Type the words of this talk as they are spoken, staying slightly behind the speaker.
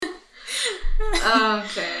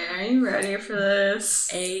Okay, are you ready for this?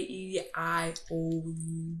 A-E-I-O-U.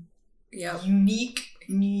 Yep. Unique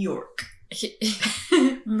New York.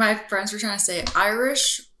 My friends were trying to say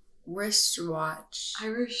Irish wristwatch.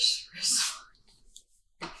 Irish wristwatch.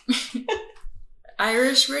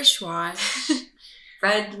 Irish wristwatch.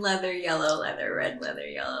 Red leather, yellow leather, red leather,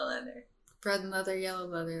 yellow leather. Red leather, yellow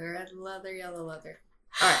leather, red leather, yellow leather.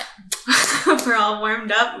 All right. We're all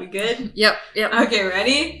warmed up. We good? Yep. Okay,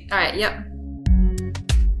 ready? All right, yep.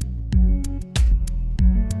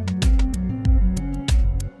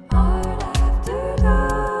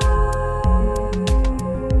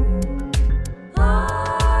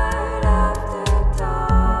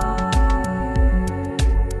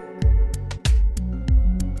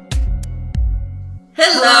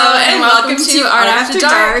 Hello, and welcome to Art After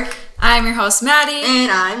Dark. I'm your host, Maddy.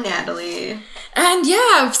 And I'm Natalie. And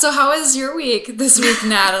yeah, so how was your week this week,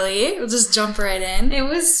 Natalie? We'll just jump right in. It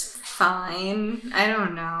was fine. I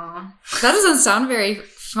don't know. That doesn't sound very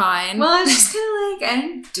fine. Well, I was just kind of like, I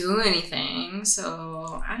didn't do anything,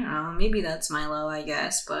 so I don't know. Maybe that's my low, I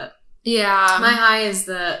guess, but yeah. My high is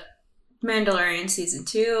the Mandalorian Season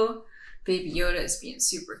 2. Baby Yoda is being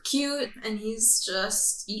super cute, and he's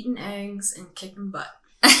just eating eggs and kicking butt.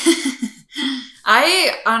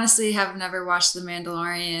 I honestly have never watched The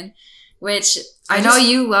Mandalorian, which I know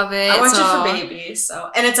you love it. I watch it for babies,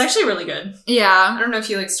 and it's actually really good. Yeah. I don't know if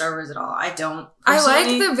you like Star Wars at all. I don't. I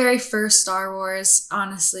like the very first Star Wars,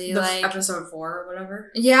 honestly. Like episode 4 or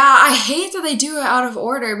whatever. Yeah, I hate that they do it out of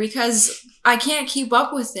order because I can't keep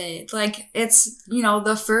up with it. Like, it's,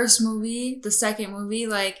 the first movie, the second movie,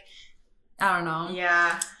 like, I don't know.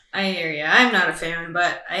 Yeah, I hear you. I'm not a fan,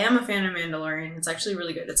 but I am a fan of Mandalorian. It's actually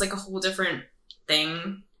really good. It's like a whole different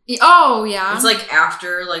thing. Oh, yeah. It's like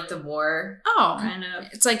after, like, the war. Oh. Kind of.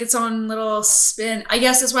 It's like its own little spin. I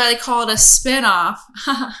guess that's why they call it a spin-off.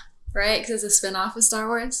 Right? Because it's a spin-off of Star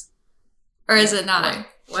Wars? Or is it not? Wait,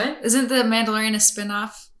 what? Isn't The Mandalorian a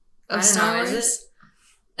spin-off of Star Wars? Is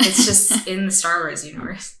it? It's just in the Star Wars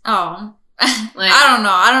universe. Oh. Like, I don't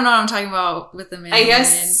know. I don't know what I'm talking about with The Mandalorian. I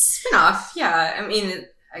guess spin-off. Yeah. I mean,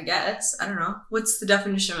 I guess. I don't know. What's the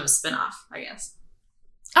definition of spin-off, I guess?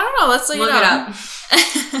 I don't know. Let's look it up.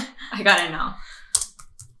 I gotta know.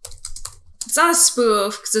 It's not a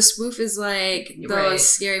spoof, because a spoof is like those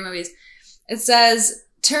scary movies. It says,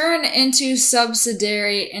 turn into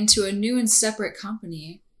subsidiary into a new and separate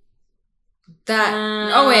company.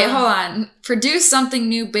 Oh wait, hold on. Produce something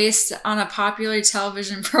new based on a popular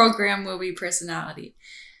television program movie personality.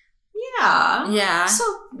 Yeah. Yeah. So,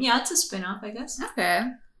 yeah, it's a spin-off, I guess. Okay.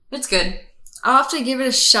 It's good. I'll have to give it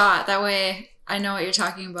a shot. That way I know what you're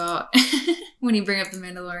talking about when you bring up The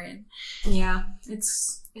Mandalorian. Yeah,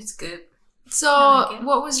 it's good. So,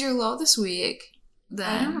 what was your low this week, then?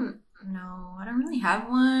 I don't know. I don't really have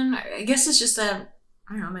one. I guess it's just that,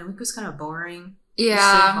 I don't know, my week was kind of boring. Yeah.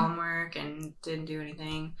 Just did homework and didn't do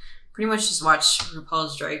anything. Pretty much just watched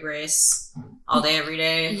RuPaul's Drag Race all day, every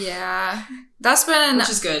day. Yeah. That's been which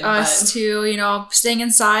is good, us too. Staying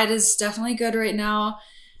inside is definitely good right now.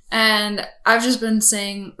 And I've just been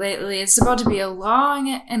saying lately, it's about to be a long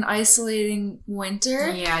and isolating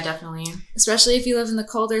winter. Yeah, definitely. Especially if you live in the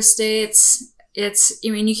colder states.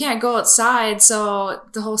 You can't go outside. So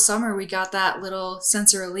the whole summer we got that little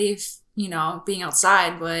sense of relief, being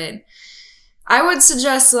outside. But I would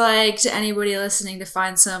suggest, to anybody listening to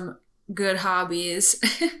find some good hobbies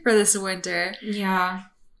for this winter. Yeah.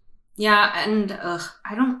 Yeah, and I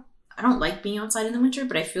don't like being outside in the winter,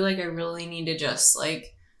 but I feel like I really need to just,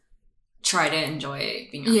 try to enjoy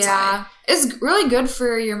being outside. Yeah. It's really good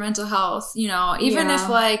for your mental health, even if,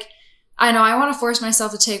 I know I want to force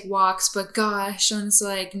myself to take walks, but gosh, when it's,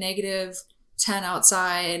 -10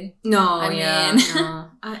 outside. No, I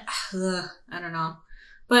don't know.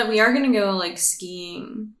 But we are going to go,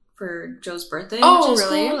 skiing for Joe's birthday. Oh,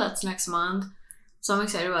 really? Cool. That's next month. So I'm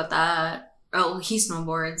excited about that. Oh, he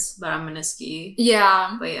snowboards, but I'm going to ski.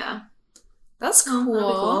 Yeah. But yeah. That's cool. That'll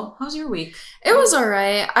be cool. How was your week? It was all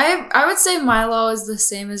right. I would say Milo is the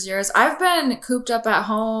same as yours. I've been cooped up at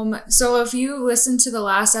home. So if you listened to the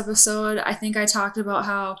last episode, I think I talked about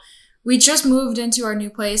how we just moved into our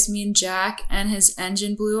new place, me and Jack, and his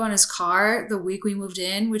engine blew on his car the week we moved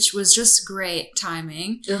in, which was just great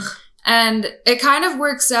timing. Ugh. And it kind of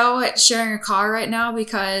works out sharing a car right now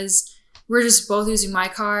because we're just both using my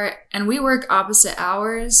car and we work opposite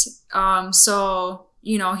hours. So,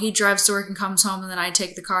 he drives to work and comes home and then I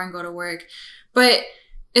take the car and go to work. But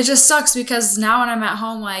it just sucks because now when I'm at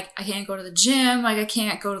home, I can't go to the gym, I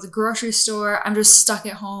can't go to the grocery store. I'm just stuck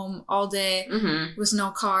at home all day with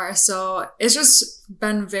no car. So it's just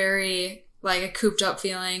been very like a cooped up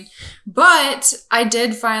feeling. But I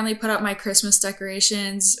did finally put up my Christmas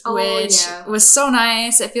decorations, which was so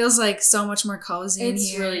nice. It feels like so much more cozy in here.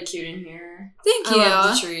 It's really cute in here. Thank you. I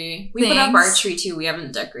love the tree. We put up our tree too. We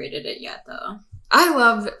haven't decorated it yet though. I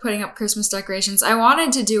love putting up Christmas decorations. I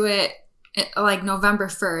wanted to do it like November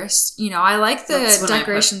 1st. You know, I like the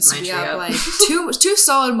decorations to be up. Like two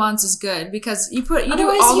solid months is good because you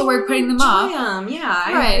do all the work putting them up. Yeah,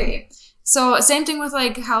 I agree. So same thing with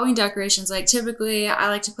like Halloween decorations. Like typically I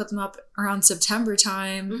like to put them up around September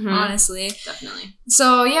time, honestly. Definitely.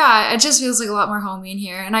 So yeah, it just feels like a lot more homey in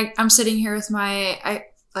here. And I'm sitting here with my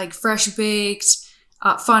like fresh baked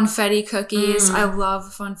funfetti cookies. I love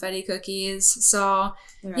funfetti cookies. So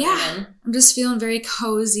yeah, I'm just feeling very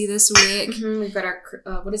cozy this week. We've got our,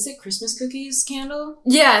 what is it, Christmas cookies candle?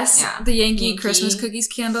 Yes, the Yankee Christmas cookies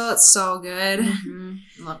candle. It's so good.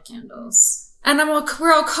 Love candles. And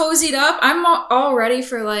we're all cozied up. I'm all ready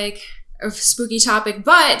for like a spooky topic,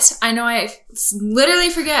 but I know I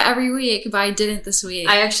literally forget every week, but I didn't this week.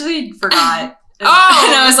 I actually forgot. And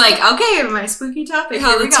I was like, okay, my spooky topic.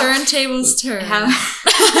 How the turntables turn.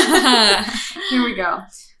 Here we go.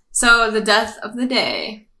 So, the death of the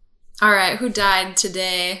day. All right, who died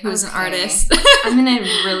today? Who's an artist? I'm going to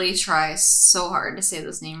really try so hard to say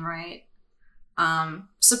this name right.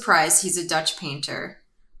 Surprise, he's a Dutch painter.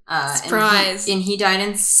 Surprise. And he died in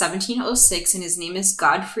 1706, and his name is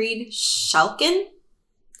Gottfried Schelcken.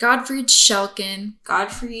 Gottfried Schelcken.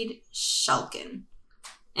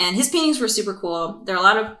 And his paintings were super cool. There are a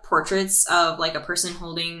lot of portraits of like a person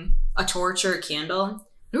holding a torch or a candle.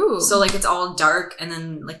 Ooh. So like it's all dark and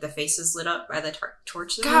then like the face is lit up by the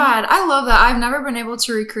torch. God, I love that. I've never been able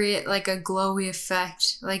to recreate like a glowy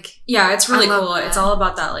effect. Like, yeah, it's really cool. That. It's all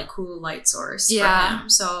about that like cool light source for him.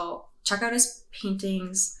 So check out his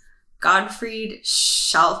paintings. Gottfried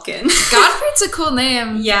Schelcken. Gottfried's a cool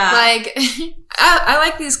name. Yeah. Like, I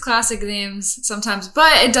like these classic names sometimes,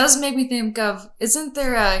 but it does make me think of, isn't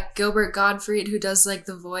there a Gilbert Gottfried who does like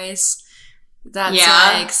the voice that's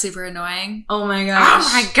like super annoying? Oh my gosh.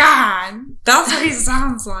 Oh my god. That's what he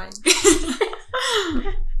sounds like.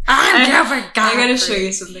 I'm Gilbert Gottfried. I gotta show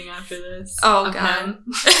you something after this. Oh god.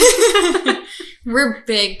 We're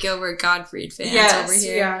big Gilbert Gottfried fans over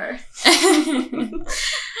here. Yes, we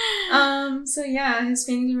are. So yeah, his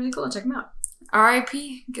paintings are really cool. Check them out.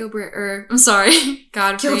 R.I.P. Gilbert, I'm sorry,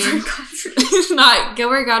 Gottfried. Gilbert Gottfried. Not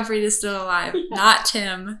Gilbert Gottfried is still alive. Not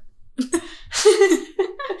Tim.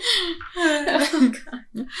 Oh,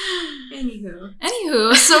 God.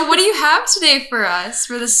 Anywho, so what do you have today for us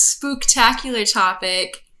for this spooktacular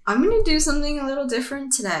topic? I'm gonna do something a little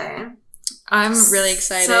different today. I'm really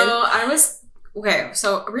excited. So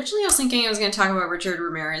originally I was thinking I was going to talk about Richard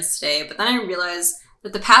Ramirez today, but then I realized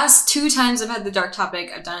that the past 2 times I've had the dark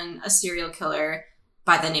topic, I've done a serial killer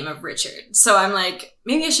by the name of Richard. So I'm like,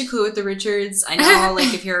 maybe I should clue with the Richards. I know,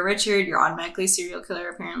 like, if you're a Richard, you're automatically a serial killer,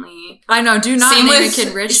 apparently. I know, do not name a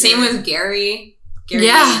kid Richard. Same with Gary.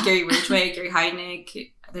 Gary Ridgway, Gary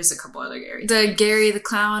Heidnick. There's a couple other Garys. The Gary the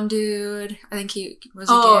Clown dude. I think he was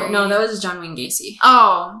a Gary. Oh, no, that was John Wayne Gacy.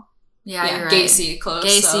 Oh. Yeah, you're right. Gacy, close.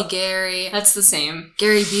 Gacy, Gary. That's the same.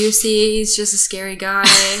 Gary Busey, he's just a scary guy.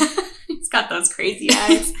 He's got those crazy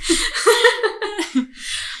eyes.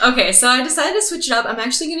 Okay, so I decided to switch it up. I'm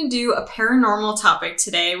actually going to do a paranormal topic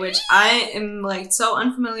today, which I am like so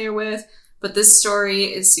unfamiliar with, but this story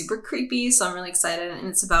is super creepy, so I'm really excited, and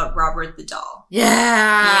it's about Robert the Doll.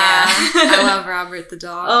 Yeah. I love Robert the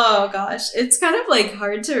Doll. Oh gosh, it's kind of like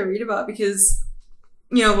hard to read about because,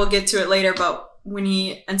 you know, we'll get to it later, but when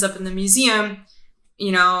he ends up in the museum,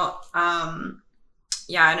 you know, I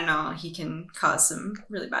don't know, he can cause some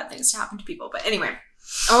really bad things to happen to people. But anyway.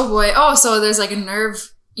 Oh boy. Oh, so there's like a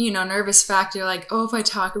nervous factor. Like, oh, if I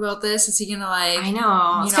talk about this, is he gonna like... I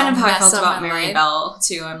know. It's kind of how I felt about Mary Bell,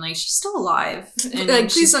 too. I'm like, she's still alive. And like,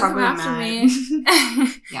 please don't come after me.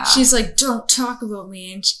 Yeah. She's like, don't talk about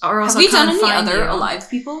me. Or else Have we done any other alive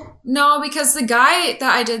people? No, because the guy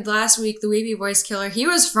that I did last week, the Wavy Voice Killer, he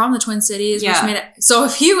was from the Twin Cities, which made it... So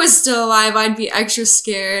if he was still alive, I'd be extra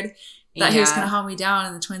scared that he was going to hunt me down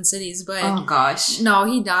in the Twin Cities. But oh, gosh. No,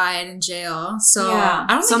 he died in jail. So I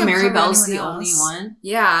don't think Mary Bell's the only one?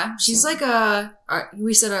 Yeah. She's like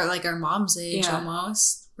we said our mom's age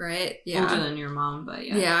almost, right? Yeah. Older than your mom, but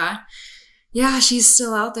yeah. Yeah. Yeah, she's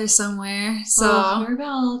still out there somewhere. So Mary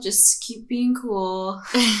Bell, just keep being cool.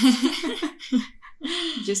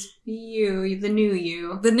 Just be you, the new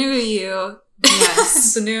you. The new you.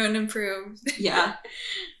 Yes. The new and improved. Yeah.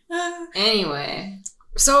 Anyway.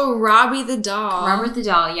 So Robbie the doll. Robert the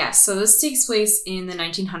doll, yes. So this takes place in the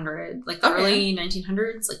 1900s, like the early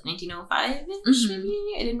 1900s, like 1905-ish, maybe.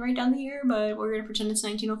 I didn't write down the year, but we're going to pretend it's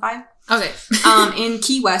 1905. Okay. In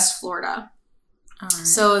Key West, Florida. All right.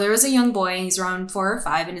 So there was a young boy, he's around 4 or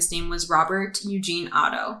 5, and his name was Robert Eugene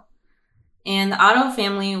Otto. And the Otto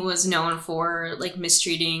family was known for, like,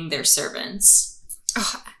 mistreating their servants.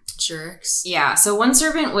 Oh, jerks. Yeah, so one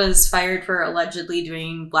servant was fired for allegedly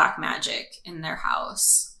doing black magic in their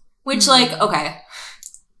house. Which, like, okay,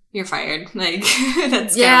 you're fired. Like,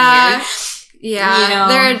 that's kind of weird. Yeah,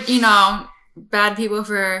 they're, bad people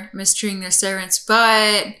for mistreating their servants,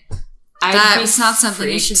 but that's not something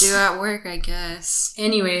you should do at work, I guess.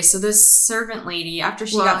 Anyway, so this servant lady, after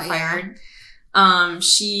she got fired,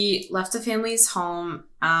 she left the family's home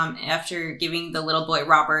after giving the little boy,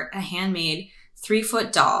 Robert, a handmade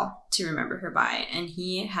 3-foot doll to remember her by. And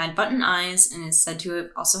he had button eyes and is said to have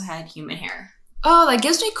also had human hair. Oh, that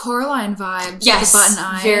gives me Coraline vibes. Yes, the button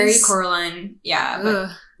eyes. Very Coraline. Yeah, but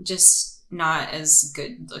just not as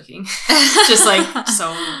good looking. Just like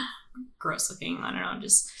so gross looking. I don't know,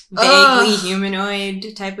 just vaguely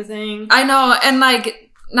humanoid type of thing. I know, and like,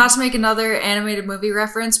 not to make another animated movie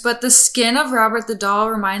reference, but the skin of Robert the doll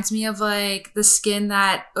reminds me of like the skin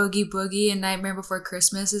that Oogie Boogie and Nightmare Before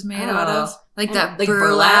Christmas is made out of. Like that like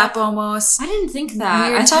burlap almost. I didn't think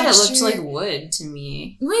that. I thought it looked like wood to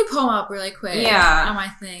me. Let me pull them up really quick. Yeah. On my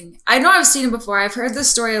thing. I know I've seen it before. I've heard this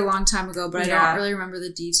story a long time ago, but I don't really remember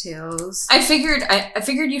the details. I figured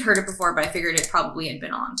you'd heard it before, but I figured it probably had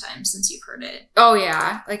been a long time since you've heard it. Oh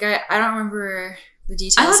yeah. Like I don't remember the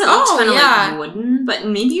details. I thought it looked kind of like wooden, but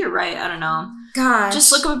maybe you're right. I don't know. Gosh.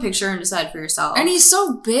 Just look up a picture and decide for yourself. And he's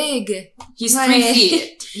so big. He's 3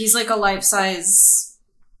 feet. He's like a life-size,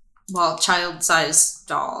 well, child-size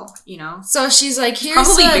doll, So she's like, here's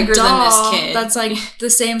probably a bigger doll than this kid. That's like the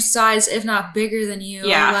same size, if not bigger than you.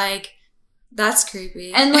 Yeah. Like, that's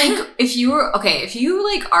creepy. And like, if you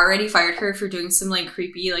like already fired her for doing some like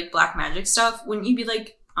creepy like black magic stuff, wouldn't you be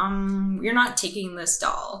like, you're not taking this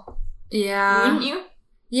doll? Yeah. Wouldn't you?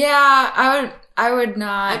 Yeah, I would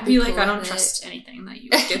not. I'd be like, I don't trust anything that you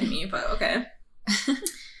give me, but okay.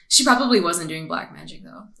 She probably wasn't doing black magic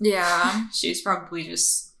though. Yeah. She's probably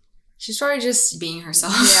just being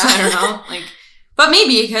herself. Yeah. I don't know. Like, but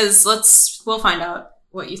maybe, because we'll find out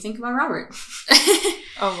what you think about Robert.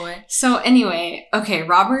 Oh boy. So anyway, okay,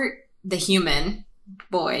 Robert, the human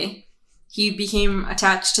boy, he became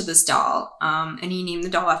attached to this doll, and he named the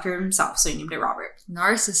doll after himself, so he named it Robert.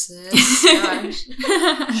 Narcissist. Gosh.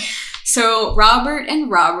 So Robert and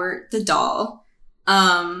Robert the doll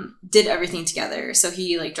did everything together. So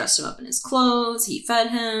he like dressed him up in his clothes, he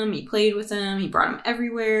fed him, he played with him, he brought him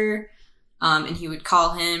everywhere, and he would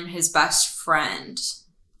call him his best friend.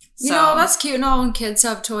 That's cute and all when kids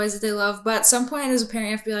have toys that they love, but at some point as a parent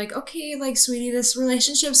you have to be like, okay, like, sweetie, this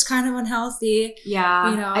relationship's kind of unhealthy.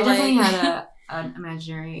 Yeah. I definitely had an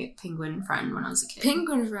imaginary penguin friend when I was a kid.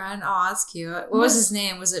 Penguin friend? Oh, that's cute. What was his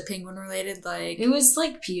name? Was it penguin related? Like, it was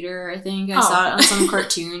like Peter, I think. I saw it on some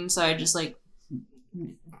cartoon, so I just like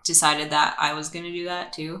decided that I was gonna do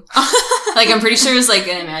that too. Like, I'm pretty sure it was like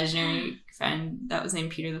an imaginary friend that was named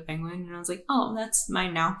Peter the Penguin, and I was like, oh, that's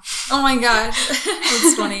mine now. Oh my gosh.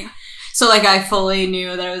 That's funny. So like, I fully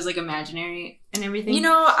knew that it was like imaginary and everything.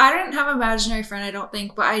 I didn't have an imaginary friend, I don't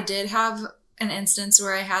think, but I did have an instance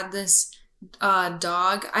where I had this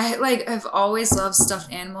dog. I've always loved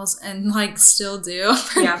stuffed animals and like still do,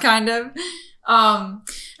 kind of.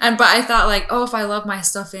 But I thought like, oh, if I love my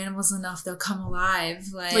stuffed animals enough, they'll come alive.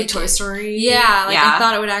 Like Toy Story. Yeah, I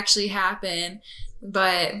thought it would actually happen.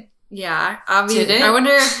 But yeah, obviously. Did it? I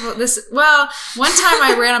wonder if one time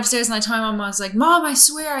I ran upstairs and I told my mom, I was like, Mom, I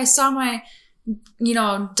swear I saw my,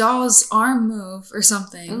 doll's arm move or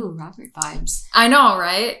something. Ooh, Robert vibes. I know,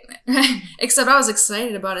 right? Except I was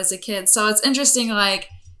excited about it as a kid. So it's interesting, like,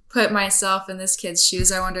 put myself in this kid's shoes.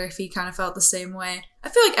 I wonder if he kind of felt the same way. I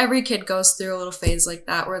feel like every kid goes through a little phase like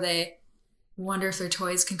that where they wonder if their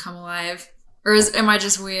toys can come alive. Or am I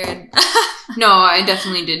just weird? No, I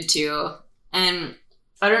definitely did too. And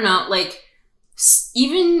I don't know, like,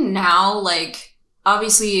 even now, like,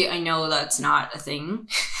 obviously I know that's not a thing.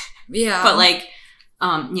 Yeah. But, like,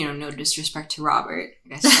 no disrespect to Robert. I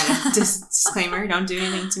guess I got a disclaimer. Don't do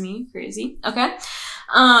anything to me. Crazy. Okay.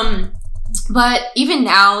 But even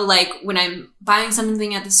now, like, when I'm buying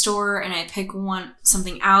something at the store and I pick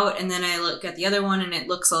something out and then I look at the other one and it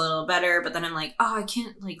looks a little better, but then I'm like, oh, I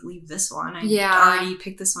can't, like, leave this one. I already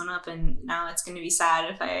picked this one up and now it's going to be sad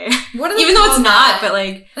if I... Even though it's not, but,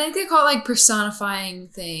 like... I think they call it, like, personifying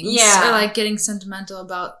things. Yeah. Or, like, getting sentimental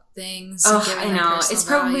about things. Oh, I know. It's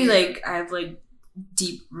probably, like, I have, like,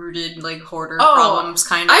 deep-rooted, like, hoarder problems,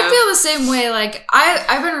 kind of. I feel the same way. Like,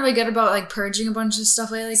 I've been really good about, like, purging a bunch of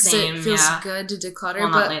stuff lately because it feels good to declutter.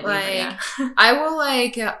 Well, but, lately, like, I will,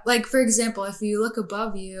 like, for example, if you look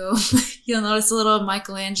above you, you'll notice a little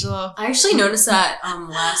Michelangelo. I actually noticed that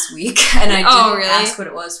last week, and I didn't ask what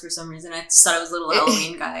it was for some reason. I just thought it was a little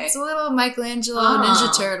Halloween guy. It's a little Michelangelo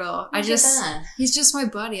Ninja Turtle. He's just my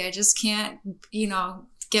buddy. I just can't,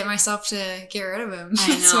 get myself to get rid of him. I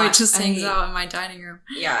know. So it just hangs out in my dining room.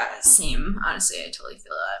 Yeah, same. Honestly, I totally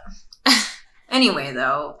feel that. Anyway,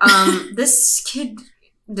 though, this kid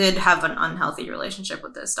did have an unhealthy relationship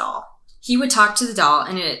with this doll. He would talk to the doll,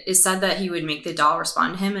 and it is said that he would make the doll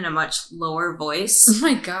respond to him in a much lower voice. Oh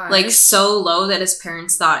my god. Like, so low that his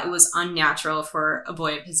parents thought it was unnatural for a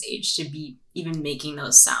boy of his age to be even making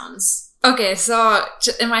those sounds. Okay, so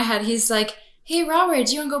in my head, he's like, hey, Robert,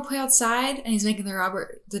 do you want to go play outside? And he's making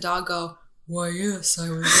the dog go, why, yes, I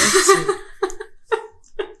would love to.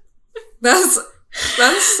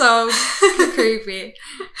 That's so creepy.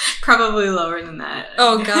 Probably lower than that.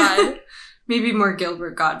 Oh, God. Maybe more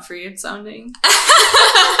Gilbert Gottfried sounding.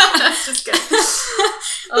 Just kidding.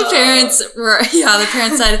 The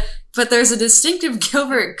parents said, but there's a distinctive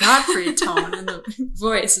Gilbert Gottfried tone in the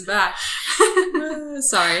voice back.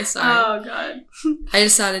 Sorry. Oh, God. I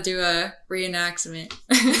just had to do a reenactment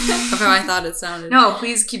of how I thought it sounded. No,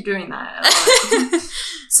 please keep doing that.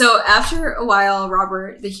 So after a while,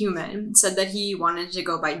 Robert, the human, said that he wanted to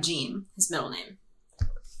go by Gene, his middle name.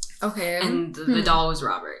 Okay. And the doll was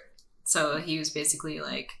Robert. So he was basically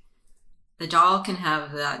like, the doll can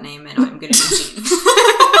have that name and I'm going to be Gene.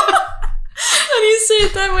 When you say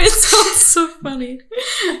it that way, it sounds so funny.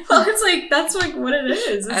 Well, it's like, that's like what it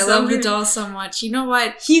is. I love the doll so much. You know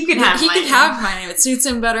what? He could have my name. It suits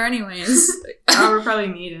him better anyways. Robert probably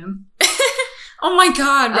made him. Oh my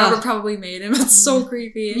god, Robert probably made him. That's so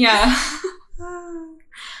creepy. Yeah.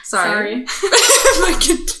 Sorry.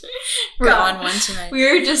 We're on one tonight.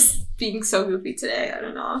 We're just being so goofy today. I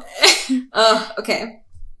don't know. Okay.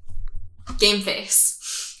 Game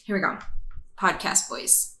face. Here we go. Podcast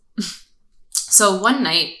voice. So one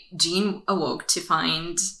night, Gene awoke to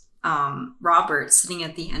find Robert sitting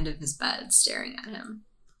at the end of his bed staring at him.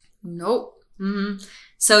 Nope. Mm-hmm.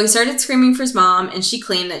 So he started screaming for his mom, and she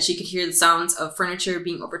claimed that she could hear the sounds of furniture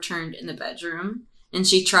being overturned in the bedroom. And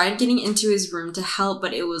she tried getting into his room to help,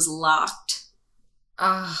 but it was locked.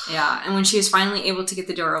 Yeah, and when she was finally able to get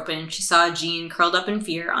the door open, she saw Gene curled up in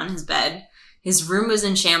fear on his bed. His room was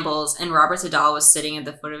in shambles, and Robert the doll was sitting at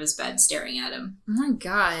the foot of his bed staring at him. Oh my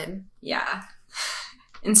god. Yeah.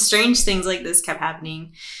 And strange things like this kept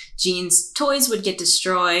happening. Gene's toys would get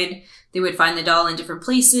destroyed. They would find the doll in different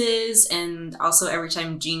places. And also every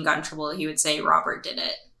time Gene got in trouble, he would say Robert did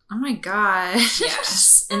it. Oh my god.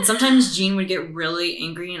 Yes. And sometimes Gene would get really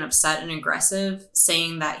angry and upset and aggressive,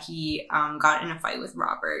 saying that he got in a fight with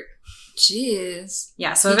Robert. Jeez.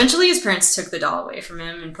 Yeah, so eventually his parents took the doll away from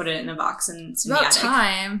him and put it in a box in the attic. About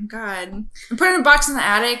time. God. And put it in a box in the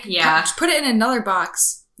attic. Yeah. Put it in another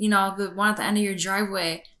box. You know, the one at the end of your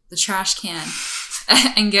driveway, the trash can,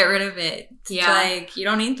 and get rid of it. Yeah. Like, you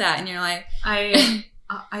don't need that in your life.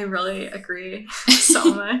 I really agree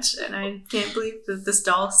so much, and I can't believe that this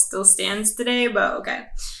doll still stands today, but okay.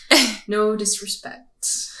 No disrespect.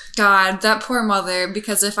 God, that poor mother,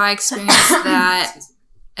 because if I experienced that,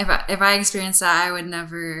 if I experienced that, I would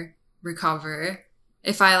never recover.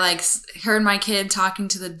 If I, like, heard my kid talking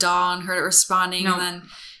to the doll and heard it responding, and then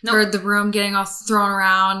heard the room getting all thrown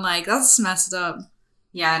around, like, that's messed up.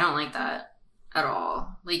 Yeah, I don't like that at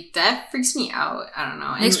all. Like, that freaks me out. I don't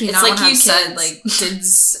know. Makes me it's not like want to you have said, like,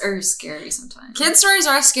 kids are scary sometimes. Kid stories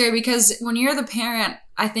are scary because when you're the parent,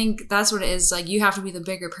 I think that's what it is. Like, you have to be the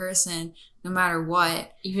bigger person no matter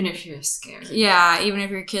what. Even if you're scared. Yeah, even if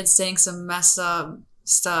your kid's saying some messed up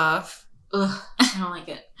stuff. Ugh, I don't like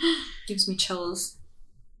it. Gives me chills.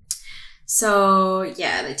 So,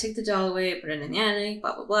 yeah, they took the doll away, put it in the attic,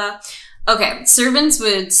 blah, blah, blah. Okay, servants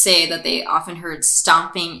would say that they often heard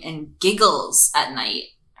stomping and giggles at night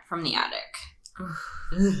from the attic.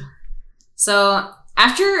 So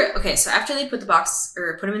after they put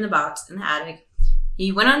him in the box in the attic,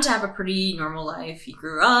 he went on to have a pretty normal life. He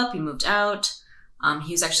grew up, he moved out.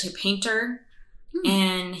 He was actually a painter,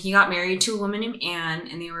 and he got married to a woman named Anne,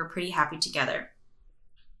 and they were pretty happy together.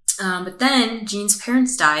 But then Gene's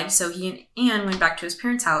parents died, so he and Anne went back to his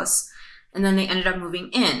parents' house. And then they ended up moving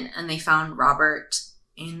in, and they found Robert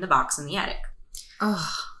in the box in the attic. Oh.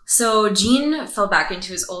 So Gene fell back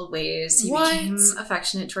into his old ways. He became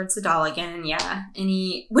affectionate towards the doll again, yeah. And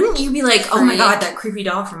wouldn't you be like, oh my god, that creepy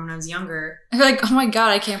doll from when I was younger? I'd be like, oh my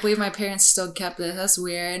god, I can't believe my parents still kept it. That's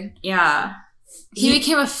weird. Yeah. he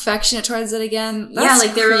became affectionate towards it again.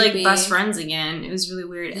 That's they were like best friends again. It was really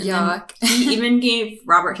weird. And yuck. Then he even gave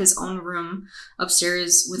Robert his own room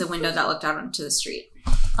upstairs with a window that looked out onto the street.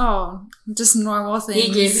 Oh, just normal things.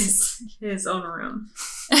 He gave his own room.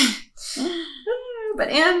 But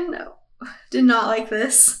Anne did not like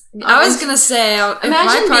this. I was gonna say, if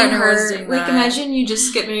my partner was doing that. Imagine you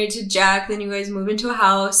just get married to Jack, then you guys move into a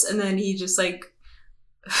house, and then he just like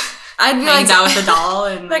I'd be hangs out with a doll,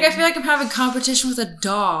 and like I feel like I'm having competition with a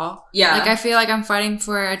doll. Yeah, like I feel like I'm fighting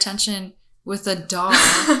for attention with a doll.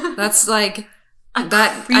 That's like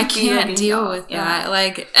that. I can't deal with that.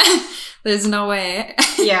 Like, there's no way.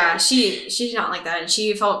 Yeah, she did not like that, and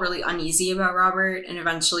she felt really uneasy about Robert, and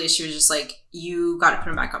eventually she was just like, you gotta put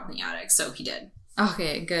him back up in the attic. So he did.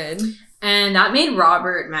 Okay, good. And that made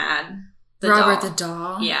Robert mad. The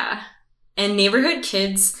doll? Yeah. And neighborhood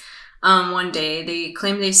kids, one day, they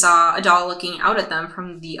claimed they saw a doll looking out at them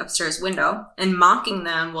from the upstairs window and mocking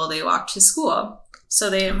them while they walked to school.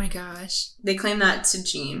 So oh my gosh. They claimed that to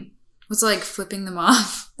Jean. Was it like flipping them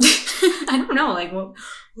off? I don't know, like, what?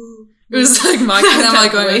 It was like mocking them,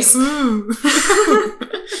 like going, ooh.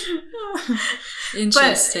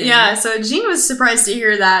 Interesting. But, yeah, so Jean was surprised to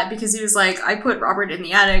hear that because he was like, I put Robert in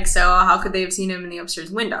the attic, so how could they have seen him in the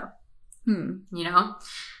upstairs window? You know?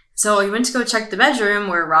 So he went to go check the bedroom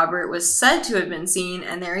where Robert was said to have been seen,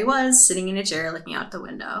 and there he was, sitting in a chair looking out the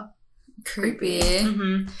window. Creepy.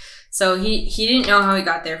 Mm-hmm. So he didn't know how he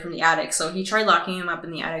got there from the attic, so he tried locking him up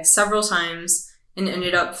in the attic several times and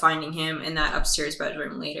ended up finding him in that upstairs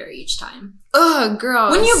bedroom later each time. Ugh,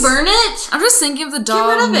 gross. Wouldn't you burn it? I'm just thinking of the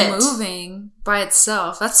doll moving by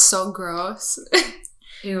itself. That's so gross.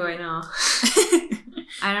 Ew, I know.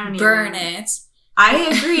 I don't burn it. I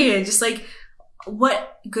agree. Just like,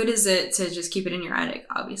 what good is it to just keep it in your attic?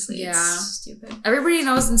 Obviously, it's stupid. Everybody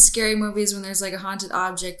knows in scary movies when there's like a haunted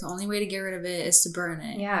object, the only way to get rid of it is to burn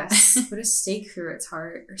it. Yes. Put a stake through its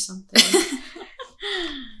heart or something.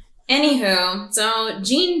 Anywho, so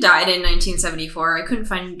Jean died in 1974. I couldn't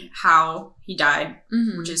find how he died,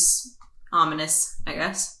 which is ominous, I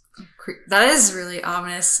guess. That is really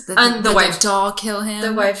ominous. And the wife, doll kill him.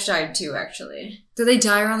 The wife died too, actually. Did they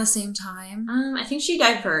die around the same time? I think she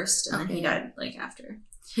died first, and then he died like after.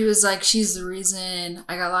 He was like, she's the reason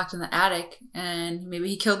I got locked in the attic, and maybe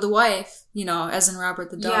he killed the wife, you know, as in Robert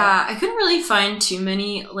the doll. Yeah, I couldn't really find too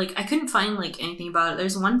many, like, I couldn't find, like, anything about it.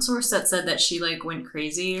 There's one source that said that she, like, went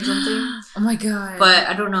crazy or something. Oh my god. But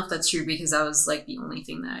I don't know if that's true because that was, like, the only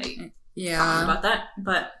thing that I found about that.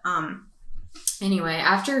 But, anyway,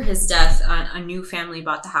 after his death, a new family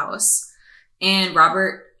bought the house, and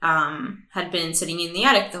Robert, had been sitting in the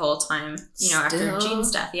attic the whole time, you know, after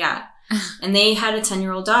Jean's death, And they had a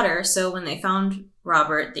 10-year-old daughter, so when they found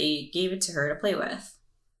Robert, they gave it to her to play with.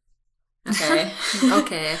 Okay.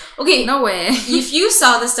 Okay. No way. If you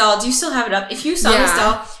saw this doll, do you still have it up? If you saw this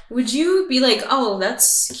doll, would you be like, oh,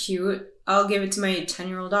 that's cute. I'll give it to my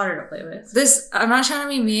 10-year-old daughter to play with. I'm not trying to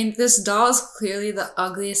be mean. This doll is clearly the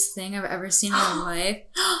ugliest thing I've ever seen in my life.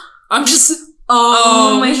 I'm just...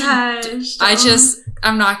 Oh my gosh.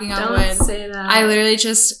 I'm knocking on wood. Don't say that. I literally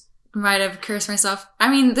just might have cursed myself. I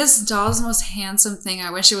mean, this doll is the most handsome thing. I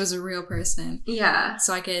wish it was a real person. Yeah.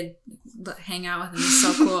 So I could hang out with him. He's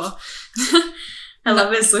so cool. I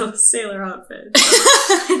love his little sailor outfit.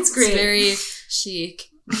 It's great. It's very chic.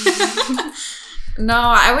 No,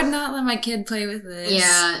 I would not let my kid play with this.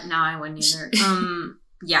 Yeah, no, I wouldn't either.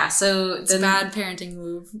 Yeah, so... It's a bad parenting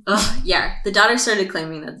move. Yeah, the daughter started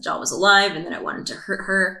claiming that the doll was alive and that it wanted to hurt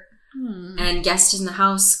her. And guests in the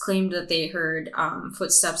house claimed that they heard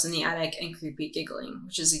footsteps in the attic and creepy giggling,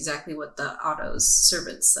 which is exactly what the Otto's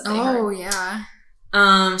servants said they heard. Oh,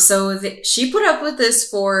 yeah. So she put up with this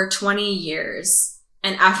for 20 years.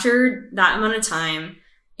 And after that amount of time,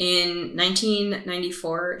 in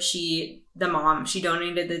 1994, she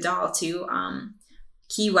donated the doll to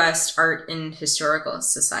Key West Art and Historical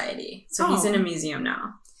Society. So he's in a museum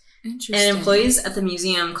now. Interesting. And employees at the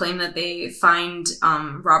museum claim that they find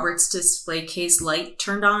Robert's display case light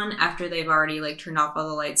turned on after they've already turned off all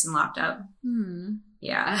the lights and locked up.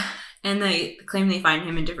 Yeah. And they claim they find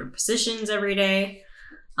him in different positions every day.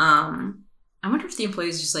 I wonder if the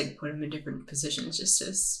employees just put him in different positions just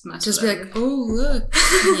to mess with be like, oh, look.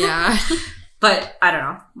 Yeah. But I don't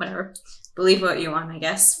know. Whatever. Believe what you want, I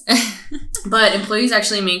guess. But employees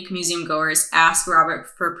actually make museum goers ask Robert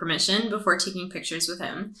for permission before taking pictures with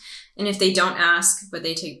him. And if they don't ask, but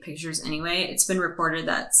they take pictures anyway, it's been reported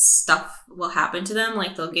that stuff will happen to them.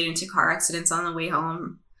 They'll get into car accidents on the way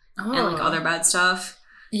home and other bad stuff.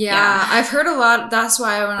 Yeah, I've heard a lot. That's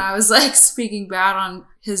why when I was like speaking bad on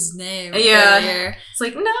his name earlier, it's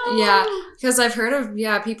like, no. Yeah, because I've heard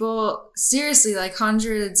of people, seriously, like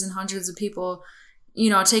hundreds and hundreds of people,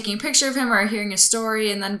 taking a picture of him or hearing a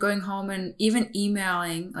story and then going home and even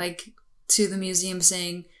emailing like to the museum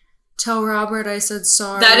saying, "Tell Robert I said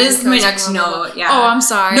sorry." That is my next note. Yeah. Oh, I'm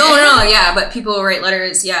sorry. No. Yeah, but people write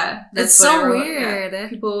letters. Yeah, that's so weird. Yeah.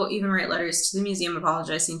 People even write letters to the museum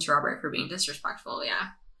apologizing to Robert for being disrespectful. Yeah.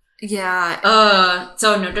 Yeah.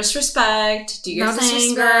 So no disrespect. Do your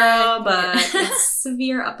thing, girl. But it's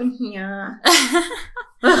severe up in here.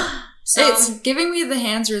 So, it's giving me the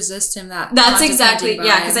hands resist him. That's exactly,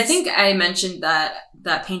 because I think I mentioned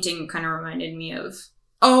that painting kind of reminded me of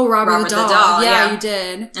Robert the doll. Yeah, you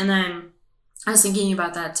did. And then I was thinking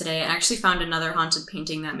about that today. I actually found another haunted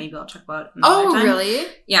painting that maybe I'll talk about another time. Really?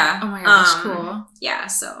 Yeah. Oh my gosh, cool. Yeah,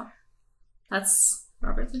 so that's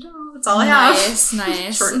Robert the doll. That's all I have.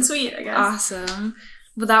 Nice. Short and sweet, I guess. Awesome.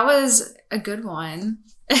 Well, that was a good one.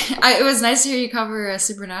 It was nice to hear you cover a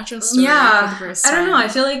supernatural story for the first time. I don't know. I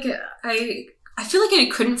feel like I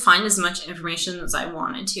couldn't find as much information as I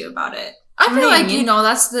wanted to about it. I feel like,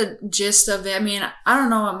 that's the gist of it. I mean, I don't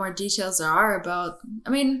know what more details there are about. I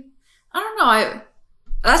mean, I don't know.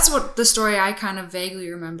 That's what the story I kind of vaguely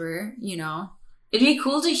remember, It'd be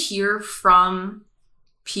cool to hear from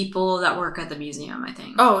people that work at the museum, I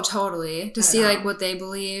think. Oh, totally. To see, like, what they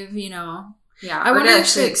believe, Yeah, I would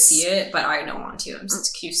actually see it, but I don't want to. I'm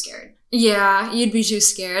just too scared. Yeah, you'd be too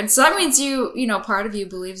scared. So that means part of you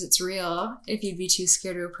believes it's real if you'd be too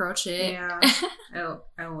scared to approach it. Yeah,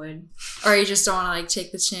 I would. Or you just don't want to, like,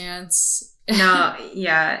 take the chance. No,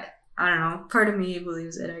 yeah, I don't know. Part of me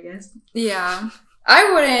believes it, I guess. Yeah.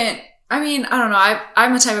 I wouldn't. I mean, I don't know.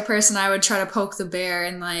 I'm the type of person I would try to poke the bear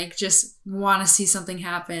and, like, just want to see something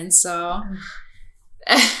happen, so...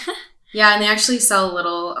 Yeah, and they actually sell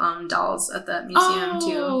little dolls at that museum,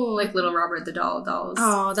 too. Like little Robert the Doll dolls.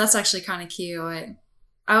 Oh, that's actually kind of cute.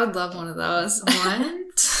 I would love one of those. What?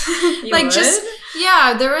 You like,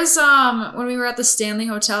 would? There was, when we were at the Stanley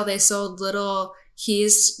Hotel, they sold little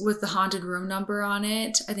keys with the haunted room number on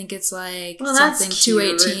it. I think it's like something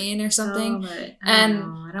 218 or something. Oh, and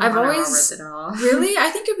I've always... Robert the Doll. Really? I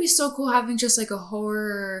think it'd be so cool having just like a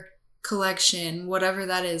horror collection, whatever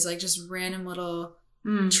that is, like just random little...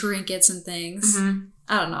 trinkets and things. Mm-hmm.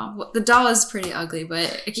 I don't know. The doll is pretty ugly,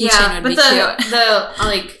 but a keychain would be cute. the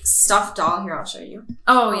like stuffed doll here, I'll show you.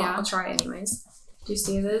 Oh yeah, I'll try anyways. Do you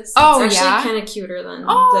see this? Oh, it's actually kind of cuter than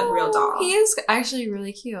the real doll. He is actually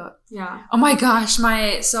really cute. Yeah. Oh my gosh,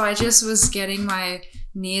 so I just was getting my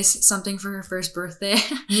niece something for her first birthday.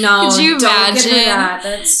 No, could you imagine? Get her that.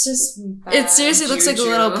 That's just bad. It seriously looks like a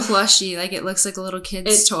little plushie. Like it looks like a little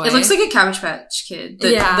kid's toy. It looks like a Cabbage Patch Kid.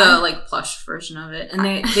 The like plush version of it, and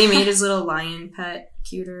they made his little lion pet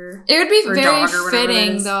cuter. It would be very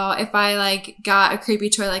fitting though if I like got a creepy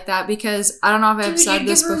toy like that, because I don't know if I've said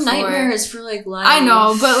this before. Nightmares for like life. I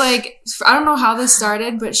know, but like I don't know how this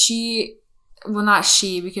started, but not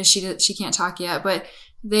she because she can't talk yet, but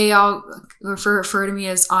they all refer to me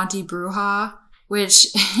as Auntie Bruja, which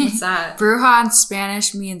what's that? Bruja in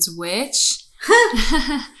Spanish means witch,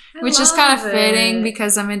 which is kind of fitting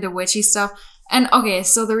because I'm into witchy stuff. And okay,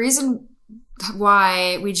 so the reason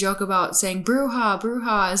why we joke about saying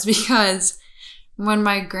Bruja is because when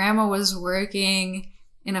my grandma was working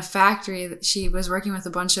in a factory, she was working with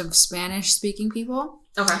a bunch of Spanish-speaking people.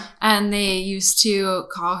 Okay. And they used to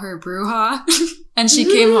call her Bruja. And she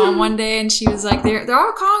came home one day and she was like, they're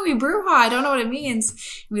all calling me Bruja. I don't know what it means.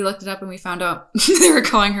 We looked it up and we found out they were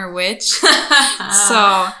calling her witch.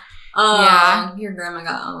 So, yeah. Your grandma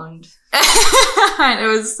got owned. It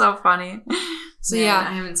was so funny. So, yeah.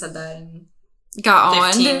 I haven't said that in got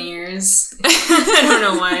owned. 15 years. I don't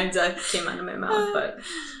know why that came out of my mouth, but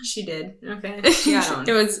she did. Okay. She got owned.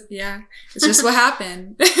 It's just what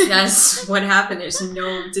happened. That's what happened. There's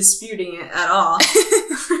no disputing it at all.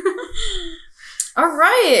 All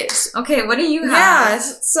right. Okay, what do you have? Yeah,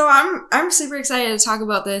 so I'm super excited to talk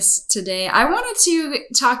about this today. I wanted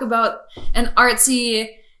to talk about an artsy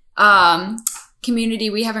community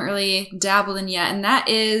we haven't really dabbled in yet, and that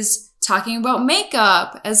is talking about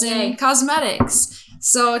makeup, as in cosmetics.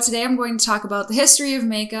 So today I'm going to talk about the history of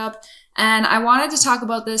makeup, and I wanted to talk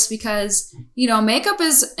about this because, makeup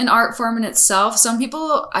is an art form in itself. Some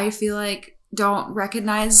people, I feel like, don't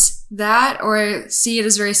recognize that or see it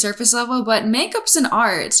as very surface level, but makeup's an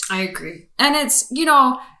art. I agree. And it's,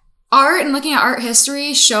 art and looking at art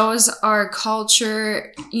history shows our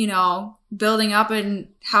culture, building up and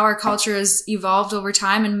how our culture has evolved over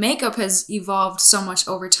time, and makeup has evolved so much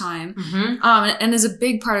over time, and is a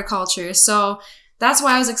big part of culture. So that's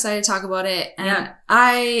why I was excited to talk about it. And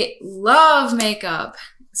I love makeup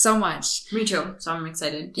so much. Me too. So I'm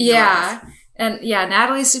excited. Yeah. And yeah,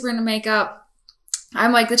 Natalie's super into makeup.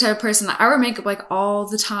 I'm like the type of person that I wear makeup like all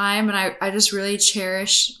the time, and I just really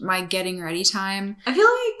cherish my getting ready time. I feel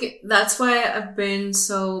like that's why I've been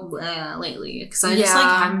so lately, because I just like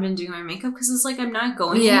haven't been doing my makeup because it's like I'm not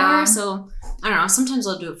going anywhere. So I don't know. Sometimes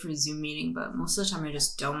I'll do it for a Zoom meeting, but most of the time I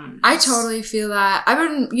just don't. I totally feel that. I've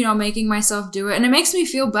been, making myself do it, and it makes me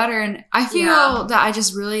feel better. And I feel that I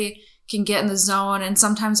just really can get in the zone. And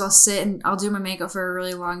sometimes I'll sit and I'll do my makeup for a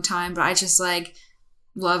really long time, but I just like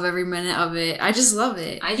love every minute of it. I just love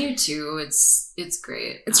it. I do too. It's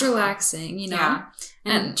great. It's relaxing, Yeah.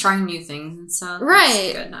 And trying new things and stuff.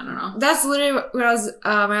 Right. Good. I don't know. That's literally what I was,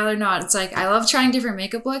 my other note. It's like, I love trying different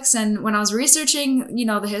makeup looks. And when I was researching,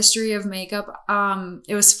 the history of makeup,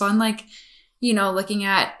 it was fun, like, looking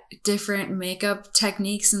at different makeup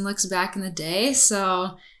techniques and looks back in the day.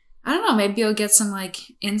 So I don't know, maybe you'll get some like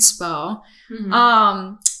inspo.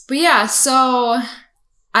 Mm-hmm. But yeah, so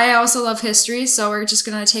I also love history, so we're just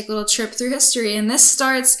going to take a little trip through history. And this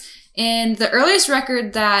starts in the earliest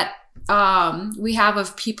record that we have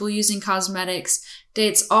of people using cosmetics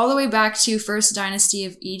dates all the way back to First Dynasty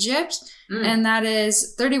of Egypt. And that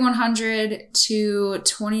is 3100 to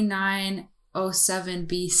 2907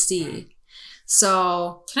 BC.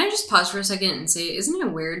 So can I just pause for a second and say, isn't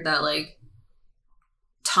it weird that like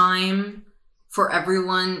time for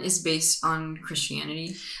everyone is based on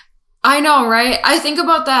Christianity? I know, right? I think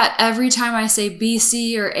about that every time I say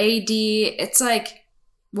BC or AD. It's like,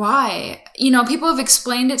 why? People have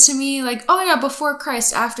explained it to me like, oh yeah, before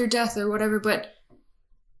Christ, after death or whatever, but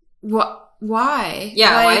why?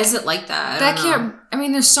 Yeah, like, why is it like that? I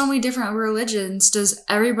mean, there's so many different religions. Does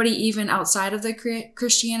everybody, even outside of the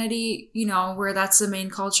Christianity, where that's the main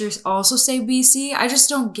culture, also say BC? I just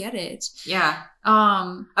don't get it. Yeah.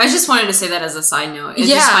 I just wanted to say that as a side note. I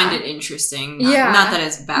just find it interesting. Not that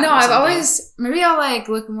it's bad. No, maybe I'll like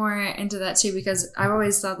look more into that too, because I've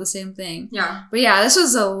always thought the same thing. Yeah. But yeah, this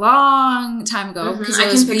was a long time ago. Because I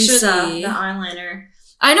can picture the eyeliner.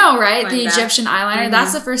 I know, right? The Egyptian eyeliner. Mm-hmm.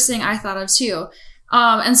 That's the first thing I thought of too.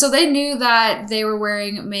 And so they knew that they were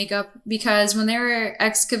wearing makeup because when they were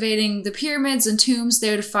excavating the pyramids and tombs,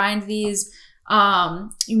 they would find these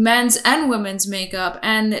men's and women's makeup,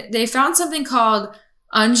 and they found something called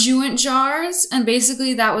unguent jars, and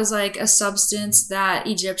basically that was like a substance that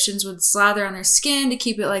Egyptians would slather on their skin to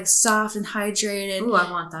keep it like soft and hydrated. Ooh, I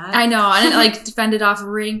want that. I know, and it like fended off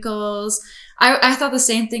wrinkles. I thought the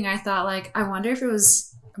same thing. I thought like, I wonder if it was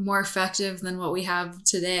more effective than what we have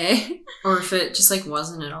today, or if it just like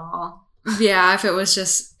wasn't at all. Yeah, if it was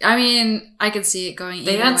just, I mean, I could see it going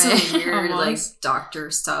They either had way, some weird, like,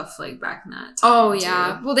 doctor stuff, like, back in that time. Oh,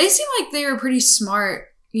 yeah. Too. Well, they seem like they were pretty smart,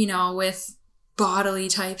 with bodily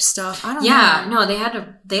type stuff. I don't know. Yeah, no, they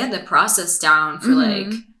had the process down for,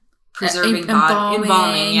 like, preserving body.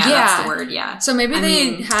 Embalming. Yeah, that's the word, yeah. So maybe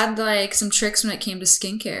they had, like, some tricks when it came to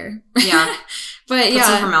skincare. Yeah. But, Put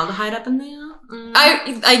some formaldehyde up in there.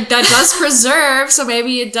 I that does preserve, so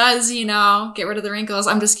maybe it does, get rid of the wrinkles.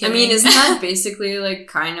 I'm just kidding. I mean, isn't that basically like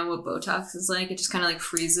kind of what Botox is like? It just kind of like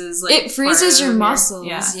freezes. Like, it freezes your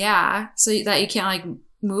muscles, yeah, so that you can't like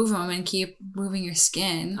move them and keep moving your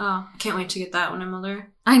skin. Oh, I can't wait to get that when I'm older.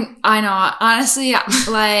 I know. Honestly,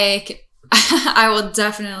 like I will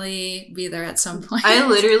definitely be there at some point.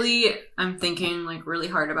 I'm thinking like really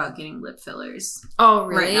hard about getting lip fillers. Oh,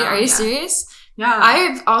 really? Right now. Are you serious? Yeah.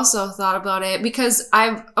 I've also thought about it because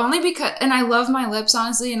and I love my lips,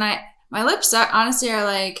 honestly, and my lips honestly are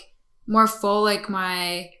like more full like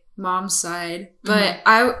my mom's side, but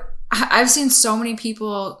I've seen so many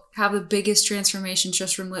people have the biggest transformation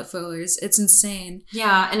just from lip fillers. It's insane.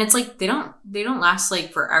 Yeah, and it's like they don't last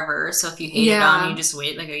like forever, so if you hate it on, you just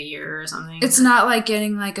wait like a year or something. It's not like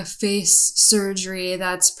getting like a face surgery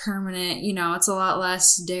that's permanent, it's a lot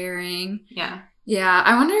less daring. Yeah. Yeah,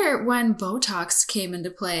 I wonder when Botox came into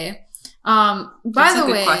play. By the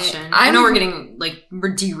way, question. I know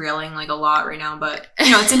we're derailing like a lot right now, but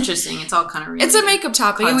it's interesting. It's all kind of related. It's a makeup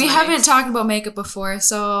topic, and we haven't talked about makeup before,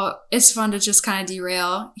 so it's fun to just kind of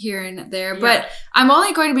derail here and there. Yeah. But I'm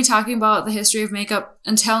only going to be talking about the history of makeup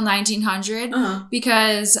until 1900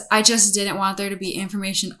 because I just didn't want there to be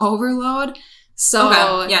information overload. So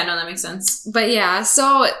yeah, no, that makes sense. But yeah,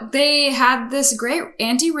 so they had this great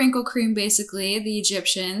anti-wrinkle cream, basically, the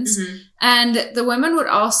Egyptians, and the women would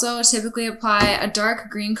also typically apply a dark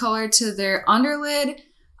green color to their underlid,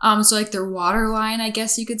 so like their waterline, I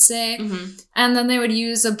guess you could say, and then they would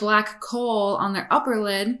use a black kohl on their upper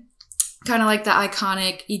lid, kind of like the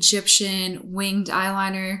iconic Egyptian winged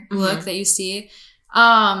eyeliner look that you see.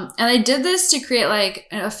 And they did this to create like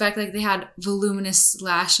an effect like they had voluminous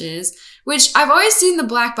lashes, which I've always seen the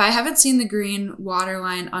black, but I haven't seen the green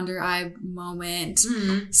waterline under eye moment.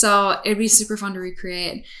 Mm-hmm. So it'd be super fun to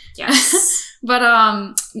recreate. Yes.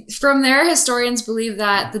 But from there, historians believe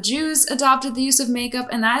that the Jews adopted the use of makeup,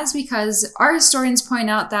 and that is because our historians point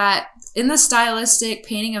out that in the stylistic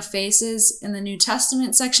painting of faces in the New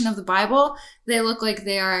Testament section of the Bible, they look like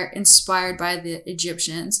they are inspired by the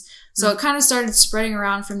Egyptians. So it kind of started spreading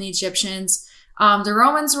around from the Egyptians. The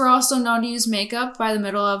Romans were also known to use makeup by the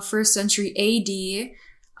middle of 1st century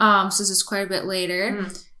AD. So this is quite a bit later.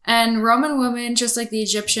 Mm. And Roman women, just like the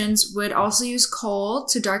Egyptians, would also use kohl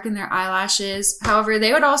to darken their eyelashes. However,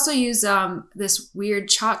 they would also use this weird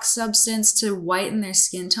chalk substance to whiten their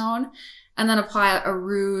skin tone and then apply a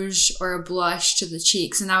rouge or a blush to the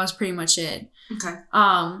cheeks. And that was pretty much it. Okay.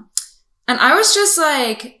 And I was just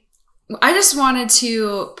like, I just wanted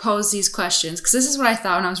to pose these questions because this is what I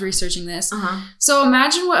thought when I was researching this. Uh-huh. So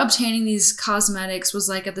imagine what obtaining these cosmetics was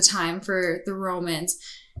like at the time for the Romans.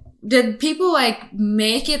 Did people like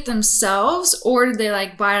make it themselves or did they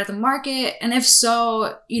like buy it at the market? And if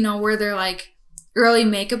so, were there like early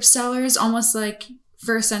makeup sellers, almost like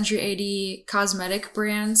 1st century AD cosmetic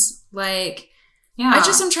brands? Like, yeah,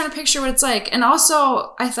 I'm trying to picture what it's like. And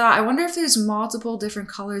also I thought, I wonder if there's multiple different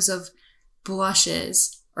colors of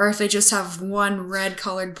blushes. Or if they just have one red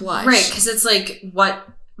colored blush. Right, because it's like,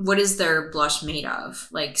 what is their blush made of?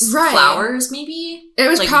 Like flowers, maybe? It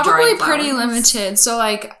was like probably pretty limited. So,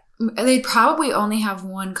 like, they'd probably only have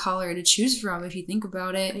one color to choose from if you think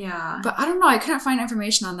about it. Yeah. But I don't know. I couldn't find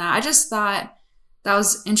information on that. I just thought that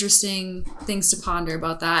was interesting things to ponder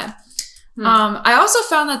about that. I also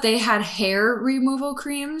found that they had hair removal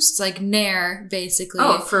creams. It's like Nair, basically.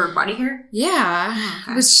 Oh, for body hair? Yeah. Oh,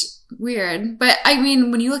 okay. Which... weird. But I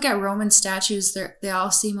mean, when you look at Roman statues, they all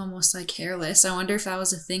seem almost like hairless. I wonder if that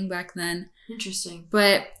was a thing back then. Interesting.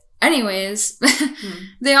 But anyways,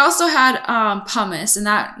 they also had pumice, and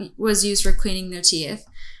that was used for cleaning their teeth.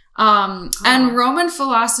 And Roman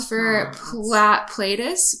philosopher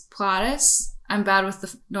Plautus, I'm bad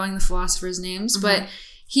with knowing the philosophers' names, but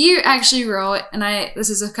he actually wrote, and this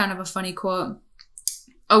is a kind of a funny quote,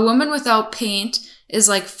 "A woman without paint is